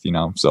chemistry with,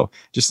 So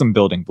just some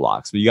building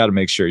blocks, but you got to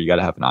make sure you got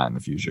to have an eye on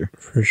the future.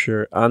 For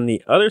sure. On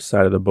the other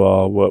side of the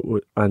ball,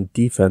 on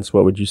defense,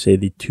 what would you say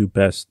the two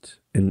best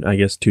and I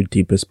guess two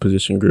deepest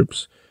position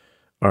groups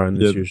are in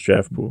this year's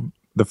draft pool?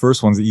 The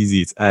first one's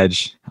easy. It's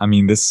edge. I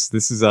mean, this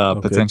is a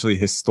potentially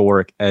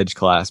historic edge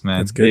class, man.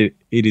 That's good.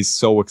 It is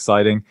so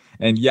exciting.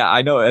 And yeah,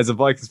 I know as a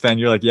Vikings fan,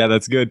 you're like, yeah,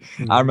 that's good.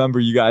 Mm-hmm. I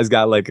remember you guys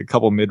got like a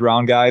couple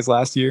mid-round guys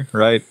last year,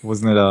 right?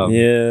 Wasn't it?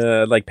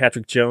 Yeah, like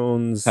Patrick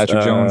Jones and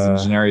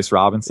Janarius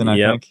Robinson, I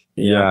think.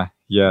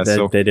 Yeah.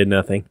 So they did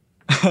nothing.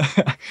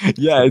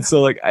 Yeah, and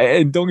so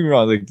and don't get me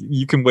wrong, like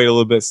you can wait a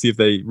little bit, see if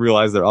they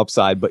realize their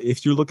upside. But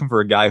if you're looking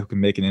for a guy who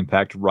can make an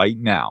impact right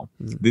now,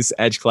 this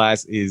edge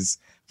class is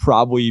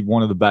probably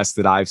one of the best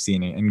that I've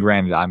seen. And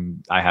granted,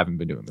 I haven't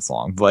been doing this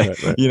long, but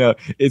right.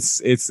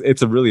 It's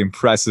a really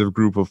impressive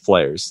group of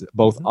players,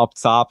 both up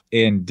top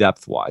and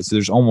depth wise. So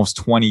there's almost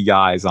 20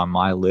 guys on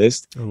my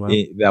list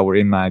that were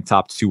in my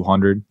top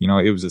 200.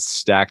 It was a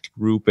stacked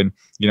group, and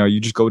you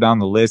just go down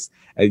the list.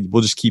 And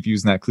we'll just keep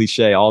using that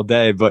cliche all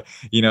day, but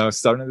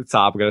starting at the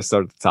top, we got to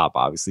start at the top.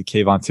 Obviously,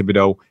 Kayvon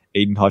Thibodeau,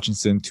 Aiden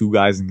Hutchinson, two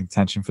guys in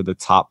contention for the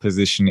top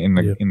position in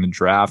the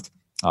draft.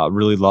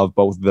 Really love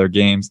both of their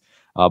games.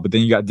 But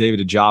then you got David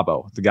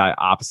Ajabo, the guy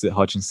opposite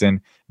Hutchinson.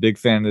 Big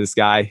fan of this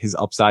guy. His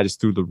upside is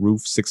through the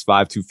roof. 6'5",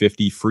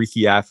 250,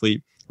 freaky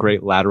athlete,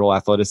 great lateral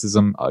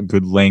athleticism,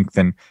 good length,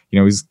 and he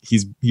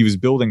was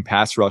building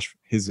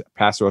his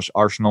pass rush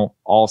arsenal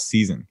all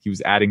season. He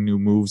was adding new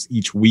moves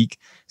each week.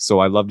 So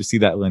I love to see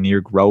that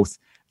linear growth.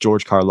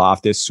 George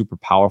Karlaftis, super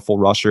powerful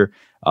rusher,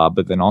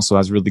 but then also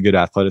has really good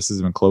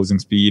athleticism and closing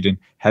speed and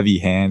heavy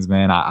hands.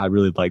 Man, I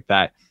really like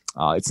that.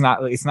 It's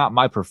not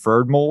my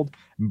preferred mold,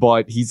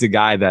 but he's a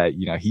guy that,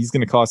 he's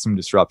going to cause some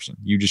disruption.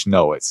 You just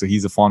know it. So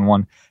he's a fun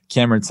one.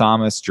 Cameron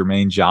Thomas,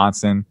 Jermaine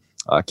Johnson,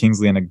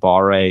 Kingsley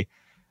Enagbare.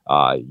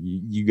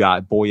 You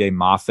got Boye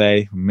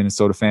Mafe.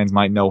 Minnesota fans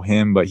might know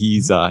him, but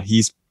he's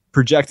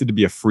projected to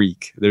be a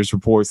freak. There's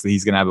reports that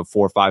he's going to have a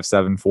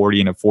 4.57 40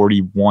 and a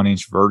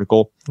 41-inch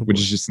vertical, which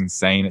is just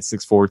insane at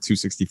 6'4",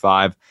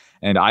 265.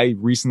 And I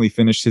recently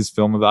finished his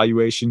film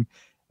evaluation,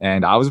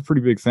 and I was a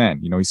pretty big fan.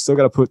 He's still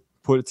got to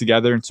put it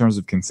together in terms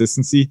of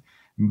consistency,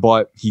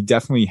 but he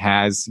definitely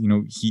has,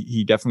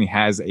 he definitely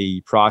has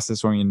a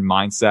process-oriented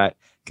mindset,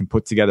 can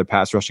put together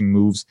pass rushing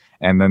moves,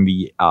 and then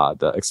the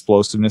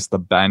explosiveness, the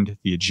bend,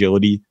 the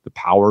agility, the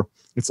power,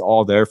 it's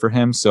all there for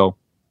him. So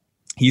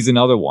he's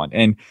another one.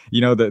 And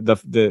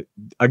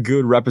a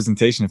good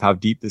representation of how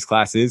deep this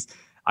class is.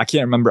 I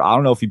can't remember. I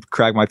don't know if he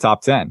cracked my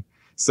top 10.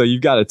 So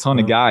you've got a ton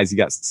of guys. You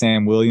got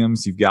Sam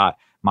Williams, you've got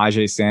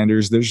Myjai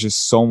Sanders. There's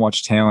just so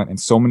much talent and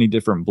so many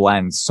different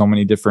blends, so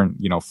many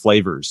different,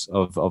 flavors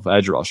of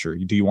edge rusher.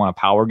 Do you want a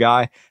power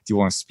guy? Do you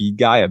want a speed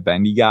guy, a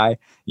bendy guy?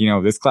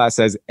 This class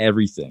has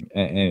everything,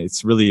 and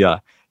it's really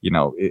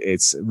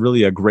it's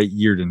really a great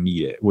year to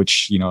need it,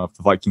 which, if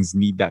the Vikings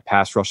need that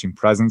pass rushing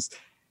presence,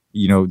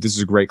 this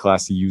is a great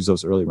class to use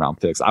those early round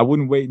picks. I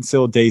wouldn't wait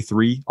until day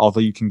 3,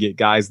 although you can get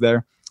guys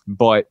there,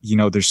 but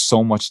there's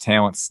so much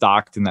talent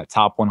stocked in that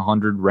top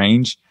 100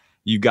 range.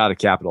 You got to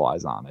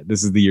capitalize on it.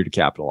 This is the year to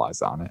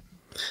capitalize on it.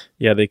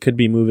 Yeah, they could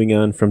be moving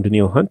on from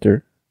Danielle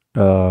Hunter.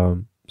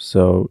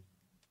 So,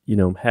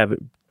 have it,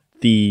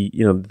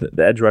 the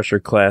edge rusher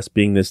class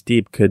being this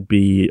deep could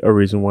be a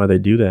reason why they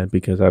do that,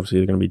 because obviously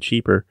they're going to be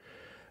cheaper.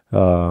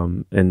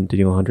 And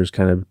Danielle Hunter's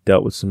kind of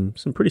dealt with some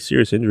pretty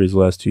serious injuries the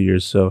last 2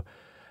 years. So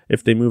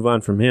if they move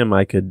on from him,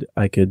 I could.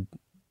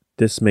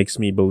 This makes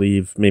me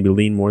believe, maybe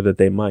lean more that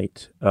they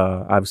might.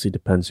 Obviously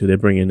depends who they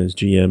bring in as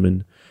GM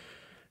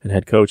and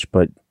head coach,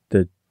 but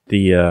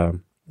the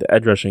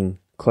edge rushing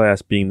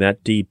class being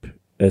that deep,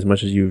 as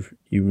much as you've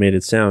made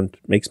it sound,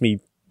 makes me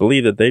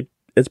believe that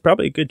it's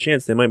probably a good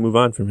chance they might move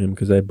on from him,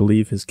 because I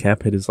believe his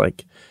cap hit is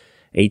like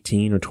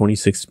 18 or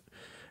 26.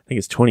 I think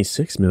it's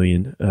 26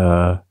 million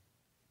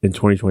in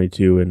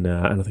 2022, and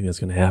I don't think that's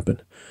going to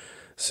happen.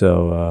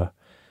 So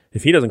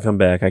if he doesn't come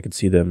back, I could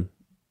see them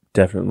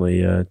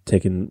definitely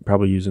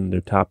probably using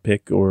their top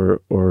pick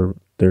or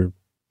their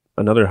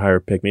another higher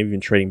pick, maybe even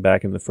trading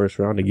back in the first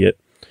round to get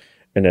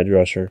an edge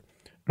rusher.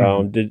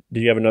 Did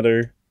you have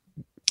another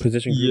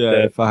position group? Yeah,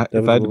 if I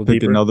had to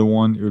pick another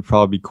one, it would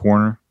probably be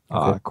corner.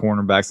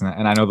 Cornerbacks,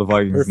 and I know the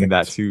Vikings need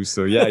that too.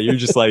 So yeah, you're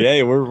just like,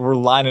 hey, we're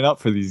lining up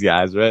for these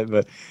guys, right?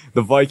 But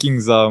the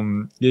Vikings,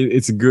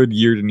 it's a good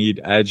year to need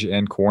edge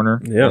and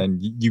corner. Yeah,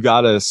 and you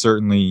gotta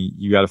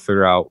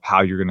figure out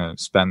how you're gonna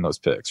spend those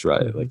picks,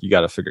 right? Mm-hmm. Like you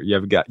gotta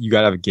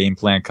have a game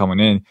plan coming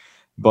in.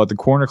 But the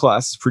corner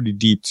class is pretty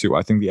deep too.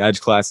 I think the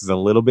edge class is a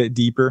little bit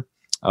deeper,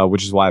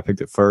 which is why I picked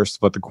it first.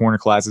 But the corner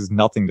class is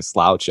nothing to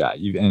slouch at.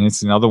 And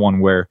it's another one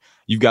where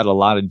you've got a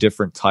lot of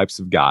different types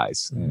of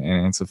guys,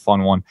 and it's a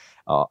fun one.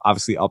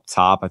 Obviously up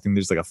top, I think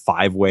there's like a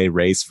 5-way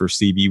race for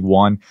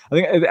CB1. I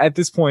think at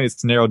this point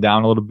it's narrowed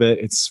down a little bit.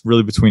 It's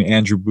really between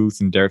Andrew Booth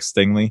and Derek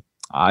Stingley.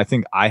 I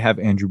think I have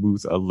Andrew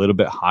Booth a little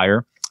bit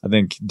higher. I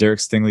think Derek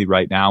Stingley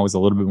right now is a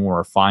little bit more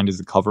refined as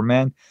a cover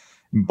man,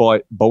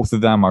 but both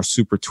of them are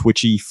super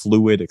twitchy,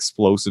 fluid,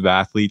 explosive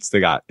athletes. They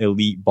got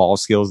elite ball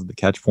skills at the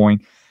catch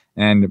point.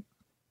 And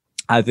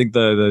I think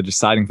the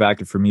deciding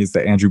factor for me is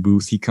that Andrew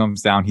Booth, he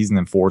comes down, he's an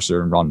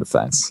enforcer in run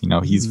defense. You know,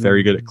 he's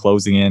very good at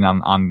closing in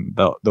on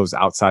those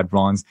outside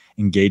runs,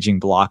 engaging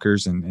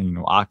blockers and you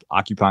know,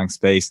 occupying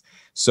space.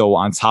 So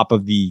on top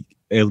of the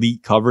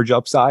elite coverage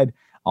upside,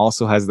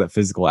 also has that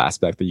physical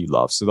aspect that you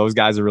love. So those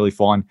guys are really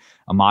fun.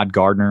 Ahmad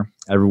Gardner,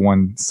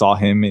 everyone saw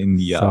him in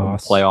the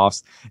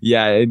playoffs.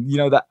 Yeah, and you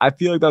know, that I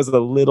feel like that was a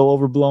little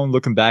overblown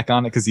looking back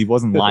on it because he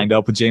wasn't lined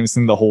up with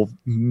Jameson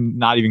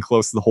not even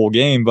close to the whole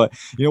game. But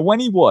you know, when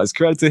he was,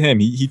 credit to him,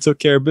 he took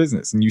care of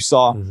business. And you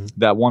saw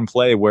that one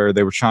play where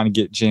they were trying to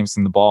get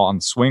Jameson the ball on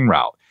the swing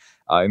route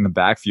in the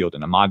backfield,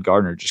 and Ahmad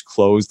Gardner just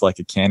closed like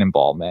a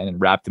cannonball, man,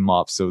 and wrapped him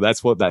up. So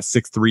that's what that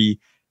 6'3"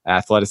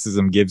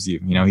 athleticism gives you.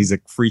 You know, he's a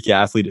freak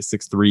athlete at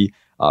 6'3",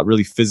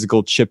 really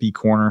physical, chippy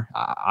corner.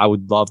 I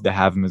would love to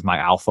have him as my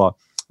alpha.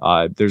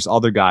 There's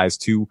other guys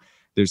too.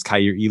 There's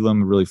Kyer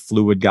Elam, a really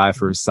fluid guy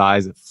for his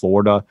size at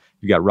Florida.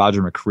 You got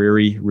Roger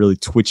McCreary, really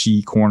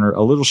twitchy corner,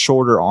 a little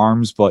shorter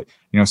arms, but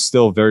you know,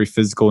 still very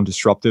physical and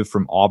disruptive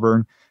from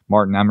Auburn.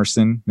 Martin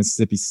Emerson,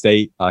 Mississippi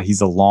State. He's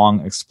a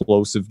long,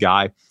 explosive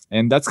guy,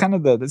 and that's kind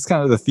of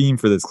the theme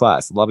for this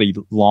class. A lot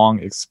of long,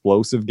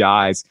 explosive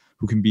guys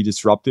who can be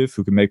disruptive,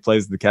 who can make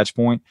plays at the catch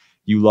point.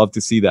 You love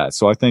to see that.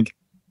 So I think,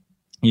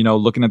 you know,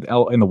 looking at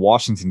the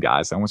Washington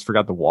guys, I almost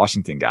forgot the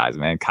Washington guys,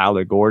 man.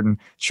 Kyler Gordon,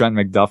 Trent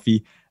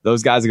McDuffie,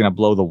 those guys are going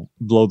to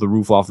blow the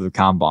roof off of the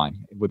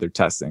combine with their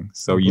testing.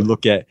 So you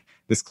look at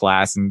this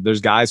class, and there's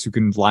guys who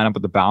can line up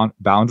at the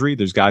boundary.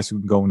 There's guys who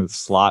can go into the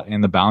slot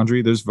and the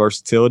boundary. There's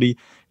versatility.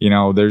 You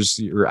know, there's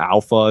your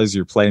alphas,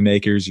 your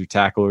playmakers, your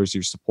tacklers,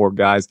 your support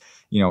guys.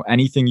 You know,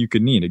 anything you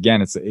could need.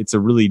 Again, it's a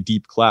really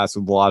deep class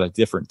with a lot of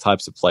different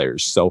types of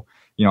players. So,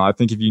 you know, I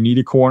think if you need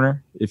a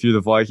corner, if you're the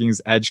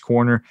Vikings edge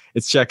corner,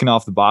 it's checking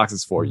off the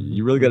boxes for you.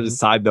 You really got to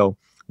decide though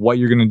what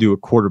you're going to do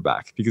at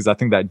quarterback, because I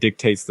think that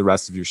dictates the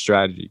rest of your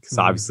strategy. Because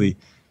obviously,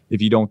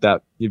 if you don't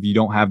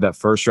have that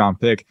first round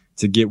pick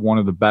to get one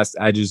of the best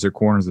edges or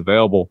corners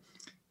available,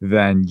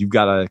 then you've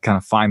got to kind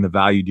of find the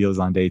value deals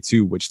on day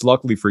two, which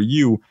luckily for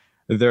you,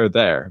 they're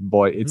there,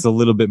 but it's a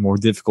little bit more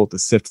difficult to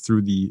sift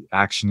through the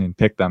action and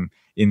pick them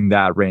in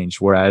that range.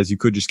 Whereas you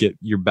could just get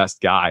your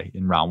best guy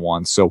in round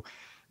one. So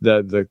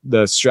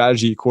the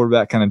strategy at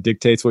quarterback kind of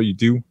dictates what you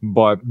do,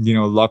 but you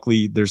know,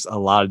 luckily there's a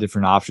lot of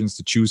different options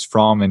to choose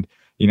from, and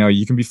you know,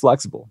 you can be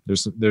flexible.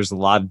 There's a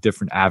lot of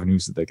different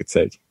avenues that they could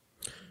take.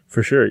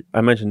 For sure.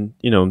 I mentioned,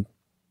 you know,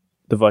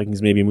 the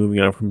Vikings may be moving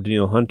on from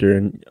Danielle Hunter,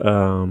 and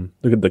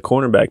look at the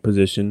cornerback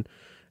position,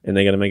 and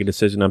they got to make a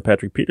decision on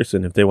Patrick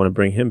Peterson if they want to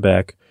bring him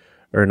back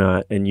or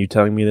not. And you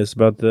telling me this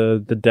about the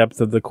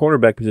depth of the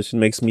cornerback position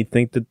makes me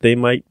think that they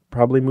might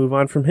probably move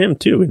on from him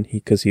too. And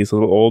because he's a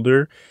little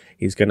older,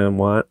 he's going to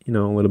want, you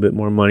know, a little bit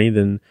more money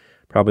than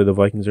probably the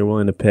Vikings are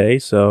willing to pay.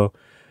 So,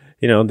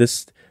 you know,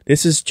 this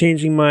is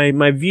changing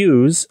my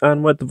views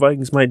on what the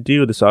Vikings might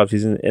do this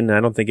offseason. And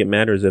I don't think it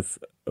matters if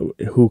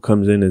who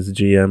comes in as a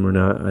GM or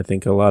not. I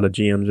think a lot of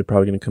GMs are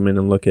probably going to come in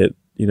and look at,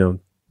 you know,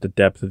 the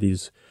depth of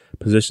these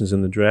positions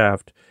in the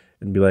draft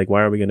and be like,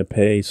 why are we going to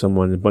pay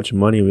someone a bunch of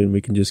money when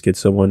we can just get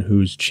someone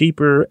who's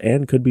cheaper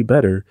and could be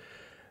better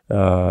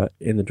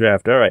in the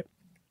draft? All right,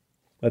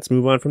 let's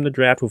move on from the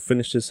draft. We'll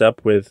finish this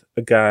up with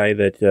a guy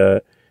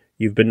that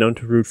you've been known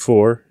to root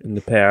for in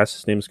the past.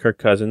 His name is Kirk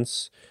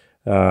Cousins.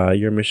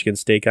 You're a Michigan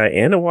State guy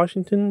and a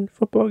Washington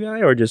football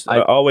guy, or just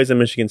always a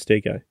Michigan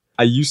State guy?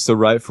 I used to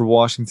write for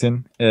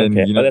Washington, and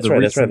you know,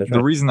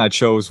 the reason I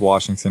chose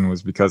Washington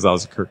was because I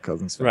was a Kirk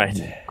Cousins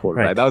fan,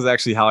 quarterback. Right. That was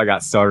actually how I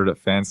got started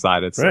at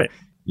Fanside. It's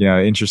you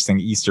know, interesting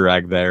Easter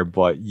egg there,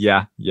 but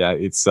yeah,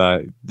 it's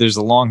there's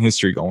a long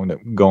history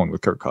going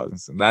with Kirk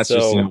Cousins, and that's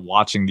just, you know,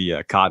 watching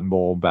the Cotton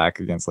Bowl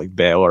back against like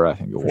Baylor, I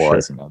think it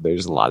was. Sure. You know,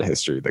 there's a lot of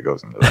history that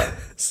goes into that.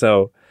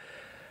 So,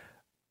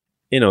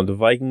 you know, the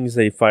Vikings,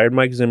 they fired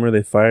Mike Zimmer,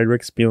 they fired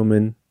Rick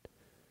Spielman.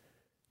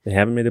 They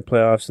haven't made the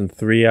playoffs in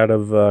 3 out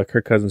of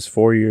Kirk Cousins'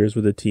 4 years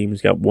with the team.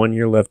 He's got 1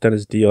 year left on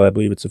his deal. I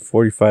believe it's a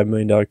 $45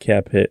 million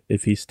cap hit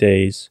if he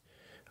stays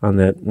on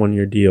that 1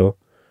 year deal.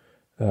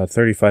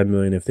 $35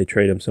 million if they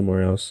trade him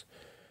somewhere else.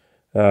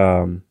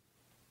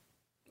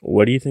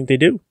 What do you think they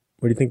do?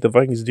 What do you think the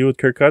Vikings do with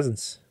Kirk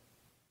Cousins?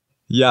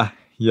 Yeah.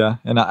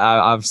 And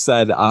I've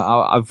said,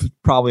 I've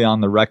probably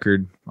on the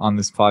record on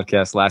this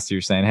podcast last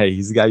year saying, hey,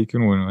 he's a guy you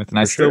can win with. And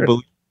I still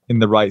believe in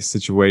the right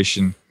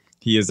situation,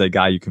 he is a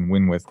guy you can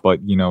win with.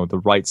 But, you know, the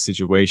right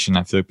situation,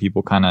 I feel like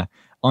people kind of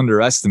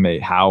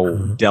underestimate how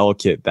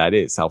delicate that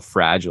is, how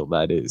fragile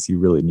that is. You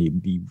really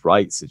need the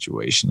right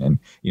situation. And,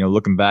 you know,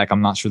 looking back,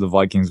 I'm not sure the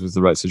Vikings was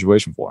the right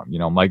situation for him. You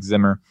know, Mike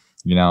Zimmer,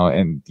 you know,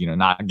 and, you know,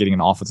 not getting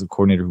an offensive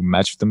coordinator who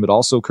matched with him, but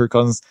also Kirk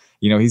Cousins,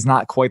 you know, he's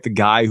not quite the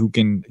guy who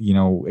can, you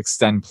know,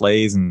 extend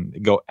plays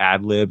and go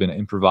ad lib and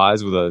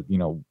improvise with a, you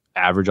know,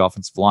 average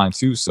offensive line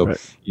too. So,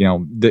 you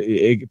know,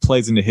 it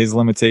plays into his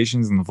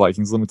limitations and the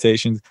Vikings'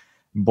 limitations.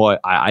 But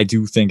I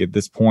do think at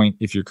this point,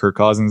 if you're Kirk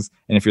Cousins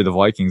and if you're the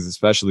Vikings,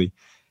 especially,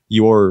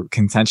 your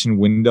contention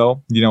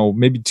window,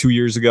 maybe 2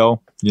 years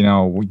ago,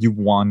 you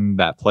won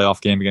that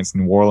playoff game against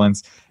New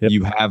Orleans. Yep.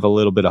 You have a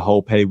little bit of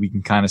hope. Hey, we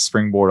can kind of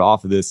springboard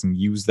off of this and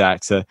use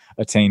that to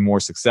attain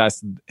more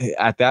success.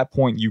 At that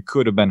point, you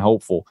could have been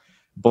hopeful.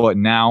 But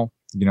now,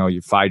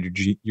 you fired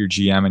your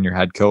GM and your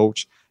head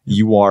coach.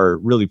 You are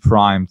really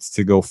primed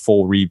to go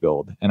full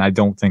rebuild. And I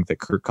don't think that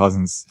Kirk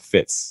Cousins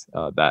fits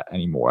that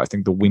anymore. I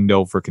think the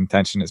window for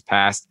contention is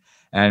passed.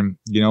 And,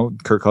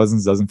 Kirk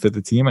Cousins doesn't fit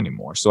the team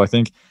anymore. So I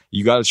think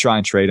you got to try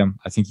and trade him.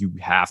 I think you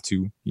have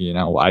to.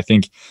 I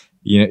think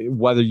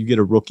whether you get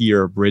a rookie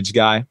or a bridge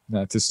guy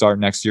to start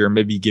next year, or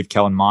maybe you give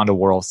Kellen Mond a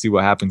whirl, see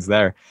what happens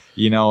there.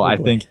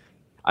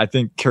 I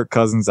think Kirk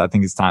Cousins, I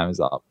think his time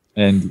is up.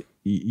 And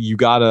you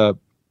gotta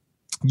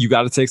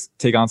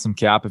take on some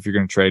cap if you're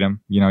going to trade him.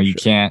 You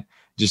can't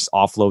just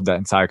offload that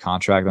entire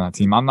contract on a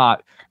team. I'm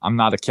not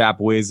a cap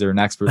whiz or an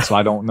expert, so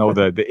I don't know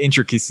the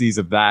intricacies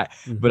of that.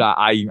 But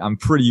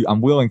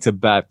I'm willing to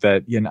bet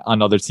that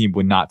another team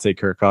would not take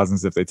Kirk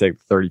Cousins if they take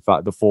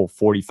the full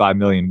 $45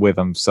 million with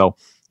him. So,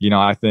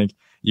 I think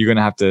you're going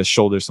to have to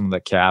shoulder some of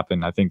that cap.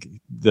 And I think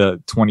the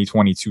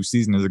 2022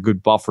 season is a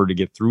good buffer to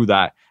get through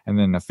that and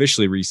then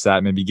officially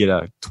reset, maybe get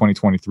a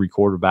 2023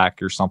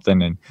 quarterback or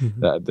something in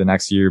the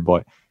next year.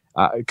 But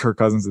Kirk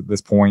Cousins at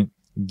this point,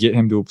 get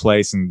him to a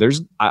place, and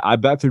I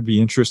bet there'd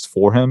be interest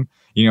for him,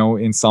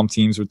 in some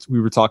teams. We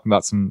were talking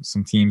about some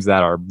teams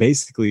that are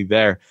basically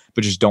there,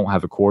 but just don't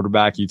have a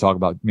quarterback. You talk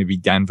about maybe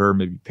Denver,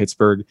 maybe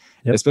Pittsburgh,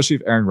 especially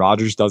if Aaron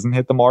Rodgers doesn't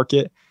hit the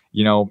market,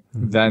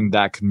 then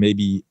that could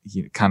maybe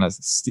kind of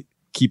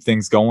keep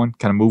things going,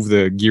 kind of move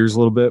the gears a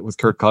little bit with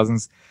Kirk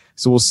Cousins.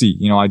 So we'll see.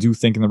 I do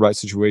think in the right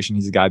situation,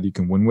 he's a guy that you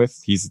can win with.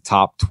 He's a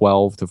top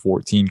 12 to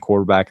 14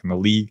 quarterback in the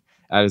league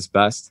at his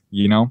best,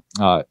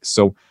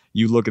 so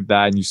you look at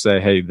that and you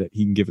say, hey, that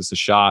he can give us a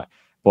shot.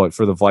 But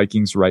for the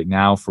Vikings right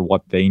now, for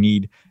what they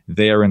need,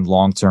 they are in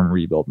long-term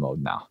rebuild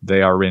mode now.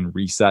 They are in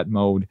reset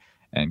mode.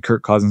 And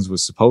Kirk Cousins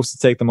was supposed to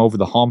take them over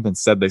the hump.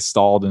 Instead, they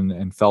stalled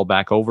and fell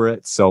back over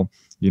it. So,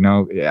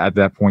 at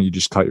that point, you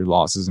just cut your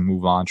losses and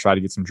move on. Try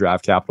to get some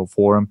draft capital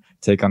for him,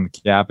 take on the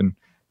cap, and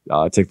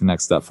take the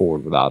next step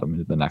forward without him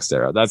into the next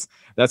era.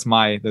 That's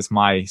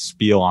my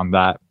spiel on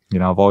that.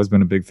 I've always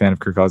been a big fan of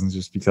Kirk Cousins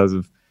just because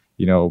of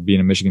being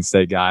a Michigan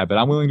State guy, but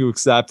I'm willing to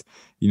accept,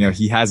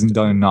 he hasn't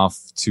done enough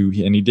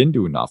and he didn't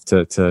do enough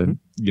to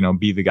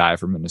be the guy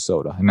for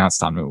Minnesota. And now it's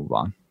time to move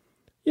on.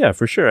 Yeah,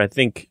 for sure. I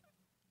think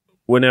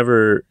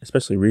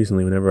especially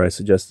recently, whenever I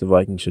suggest the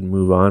Vikings should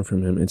move on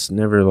from him, it's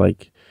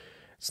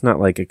not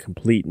like a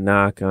complete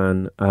knock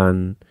on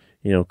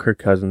Kirk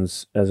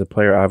Cousins as a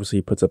player. Obviously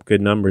he puts up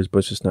good numbers, but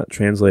it's just not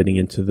translating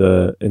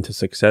into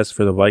success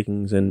for the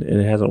Vikings. And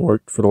it hasn't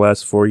worked for the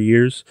last 4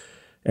 years.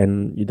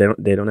 And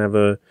they don't have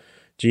a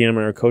GM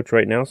or a coach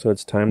right now, so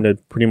it's time to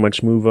pretty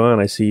much move on.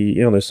 I see,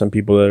 there's some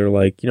people that are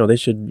like, they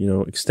should,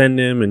 extend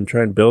him and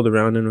try and build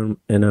around him.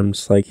 And I'm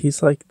just like,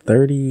 he's like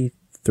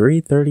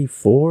 33,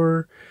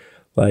 34.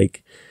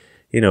 Like,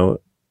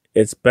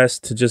 it's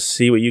best to just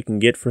see what you can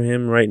get for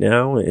him right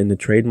now in the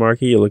trade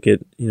market. You look at,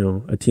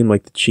 a team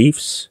like the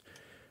Chiefs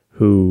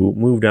who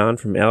moved on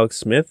from Alex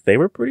Smith. They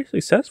were pretty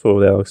successful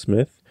with Alex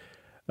Smith,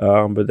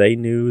 but they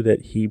knew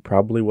that he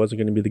probably wasn't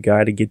going to be the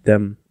guy to get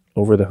them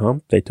over the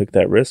hump. They took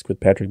that risk with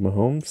Patrick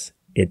Mahomes.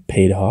 It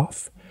paid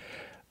off.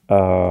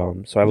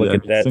 So I look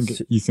at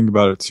that. You think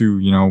about it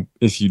too,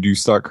 if you do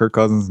start Kirk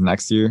Cousins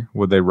next year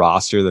with a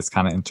roster that's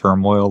kind of in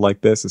turmoil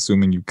like this,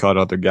 assuming you cut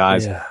other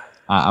guys,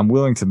 I'm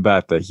willing to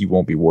bet that he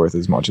won't be worth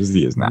as much as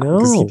he is now.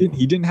 Because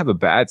he didn't have a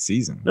bad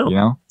season,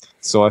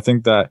 So I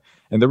think that,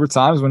 and there were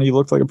times when he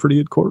looked like a pretty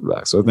good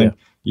quarterback. So I think,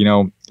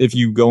 if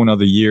you go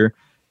another year,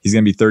 he's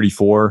going to be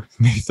 34,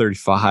 maybe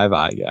 35.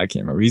 I can't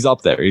remember. He's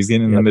up there. He's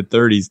getting in the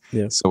mid-30s.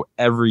 Yep. So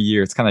every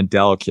year, it's kind of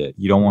delicate.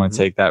 You don't want to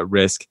take that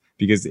risk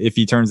because if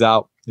he turns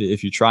out,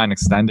 if you try and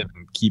extend him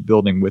and keep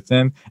building with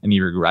him and he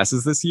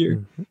regresses this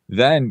year,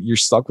 then you're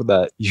stuck with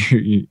that.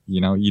 You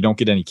don't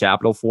get any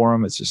capital for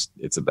him.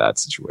 It's a bad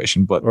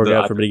situation. But or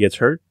God forbid he gets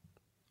hurt.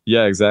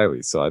 Yeah,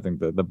 exactly. So I think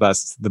the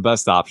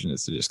best option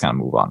is to just kind of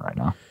move on right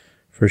now.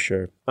 For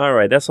sure. All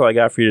right, that's all I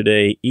got for you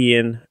today.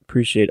 Ian,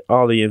 appreciate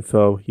all the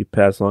info you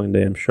passed along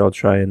today. I'm sure I'll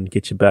try and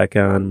get you back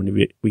on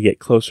when we get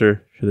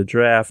closer to the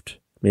draft,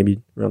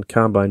 maybe around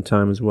combine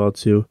time as well,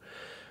 too.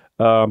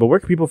 But where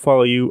can people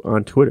follow you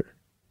on Twitter?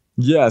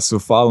 Yeah, so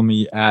follow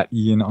me at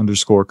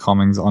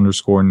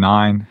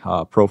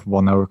Ian_Cummings_9. Pro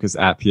Football Network is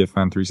at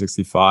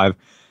PFN365.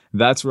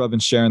 That's where I've been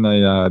sharing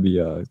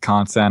the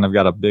content. I've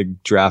got a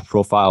big draft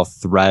profile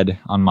thread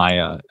on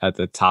my at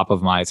the top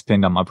of it's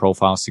pinned on my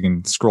profile, so you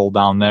can scroll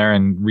down there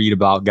and read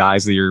about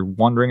guys that you're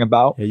wondering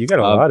about. Yeah, you got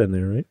a lot in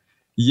there, right?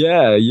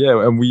 Yeah,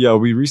 and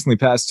we recently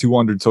passed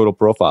 200 total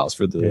profiles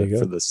for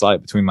the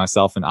site between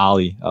myself and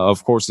Ali.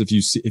 Of course,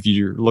 if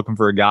you're looking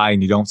for a guy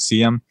and you don't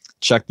see him,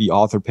 check the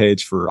author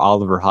page for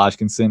Oliver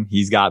Hodgkinson.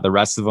 He's got the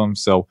rest of them.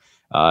 So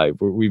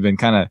we've been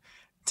kind of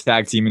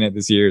tag teaming it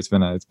this year. It's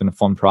been a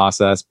fun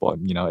process, but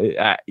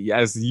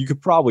as you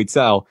could probably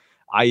tell,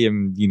 I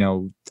am,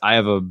 I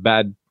have a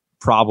bad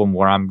problem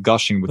where I'm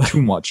gushing with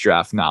too much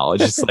draft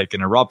knowledge. It's like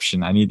an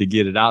eruption. I need to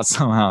get it out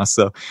somehow.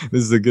 So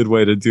this is a good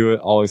way to do it.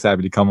 Always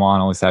happy to come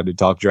on, always happy to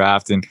talk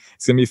draft. And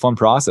it's going to be a fun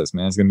process,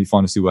 man. It's going to be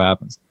fun to see what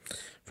happens.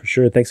 For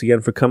sure. Thanks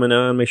again for coming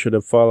on. Make sure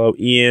to follow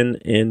Ian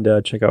and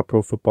check out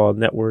Pro Football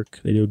Network.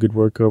 They do good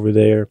work over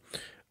there.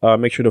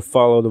 Make sure to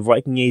follow the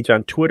Viking Age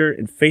on Twitter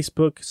and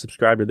Facebook.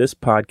 Subscribe to this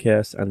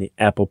podcast on the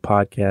Apple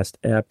Podcast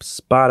app,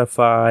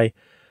 Spotify,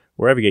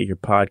 wherever you get your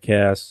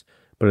podcasts.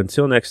 But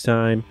until next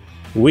time,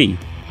 we'll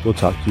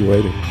talk to you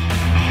later.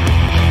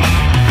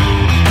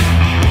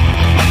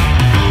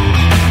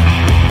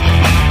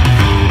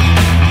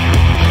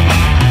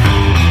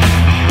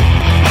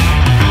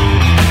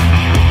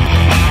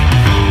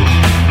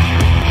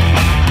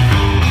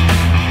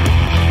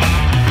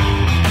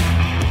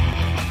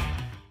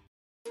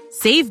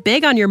 Save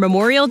big on your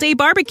Memorial Day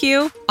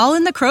barbecue, all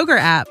in the Kroger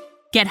app.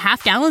 Get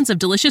half gallons of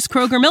delicious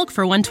Kroger milk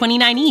for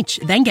 $1.29 each.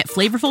 Then get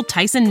flavorful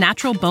Tyson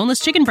natural boneless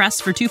chicken breasts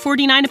for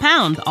 $2.49 a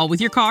pound, all with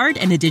your card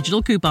and a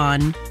digital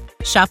coupon.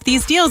 Shop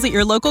these deals at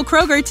your local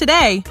Kroger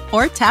today,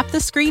 or tap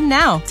the screen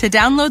now to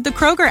download the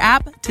Kroger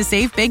app to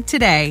save big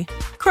today.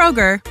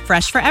 Kroger,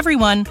 fresh for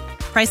everyone.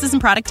 Prices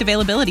and product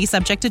availability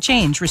subject to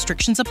change.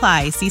 Restrictions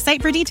apply. See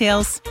site for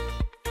details.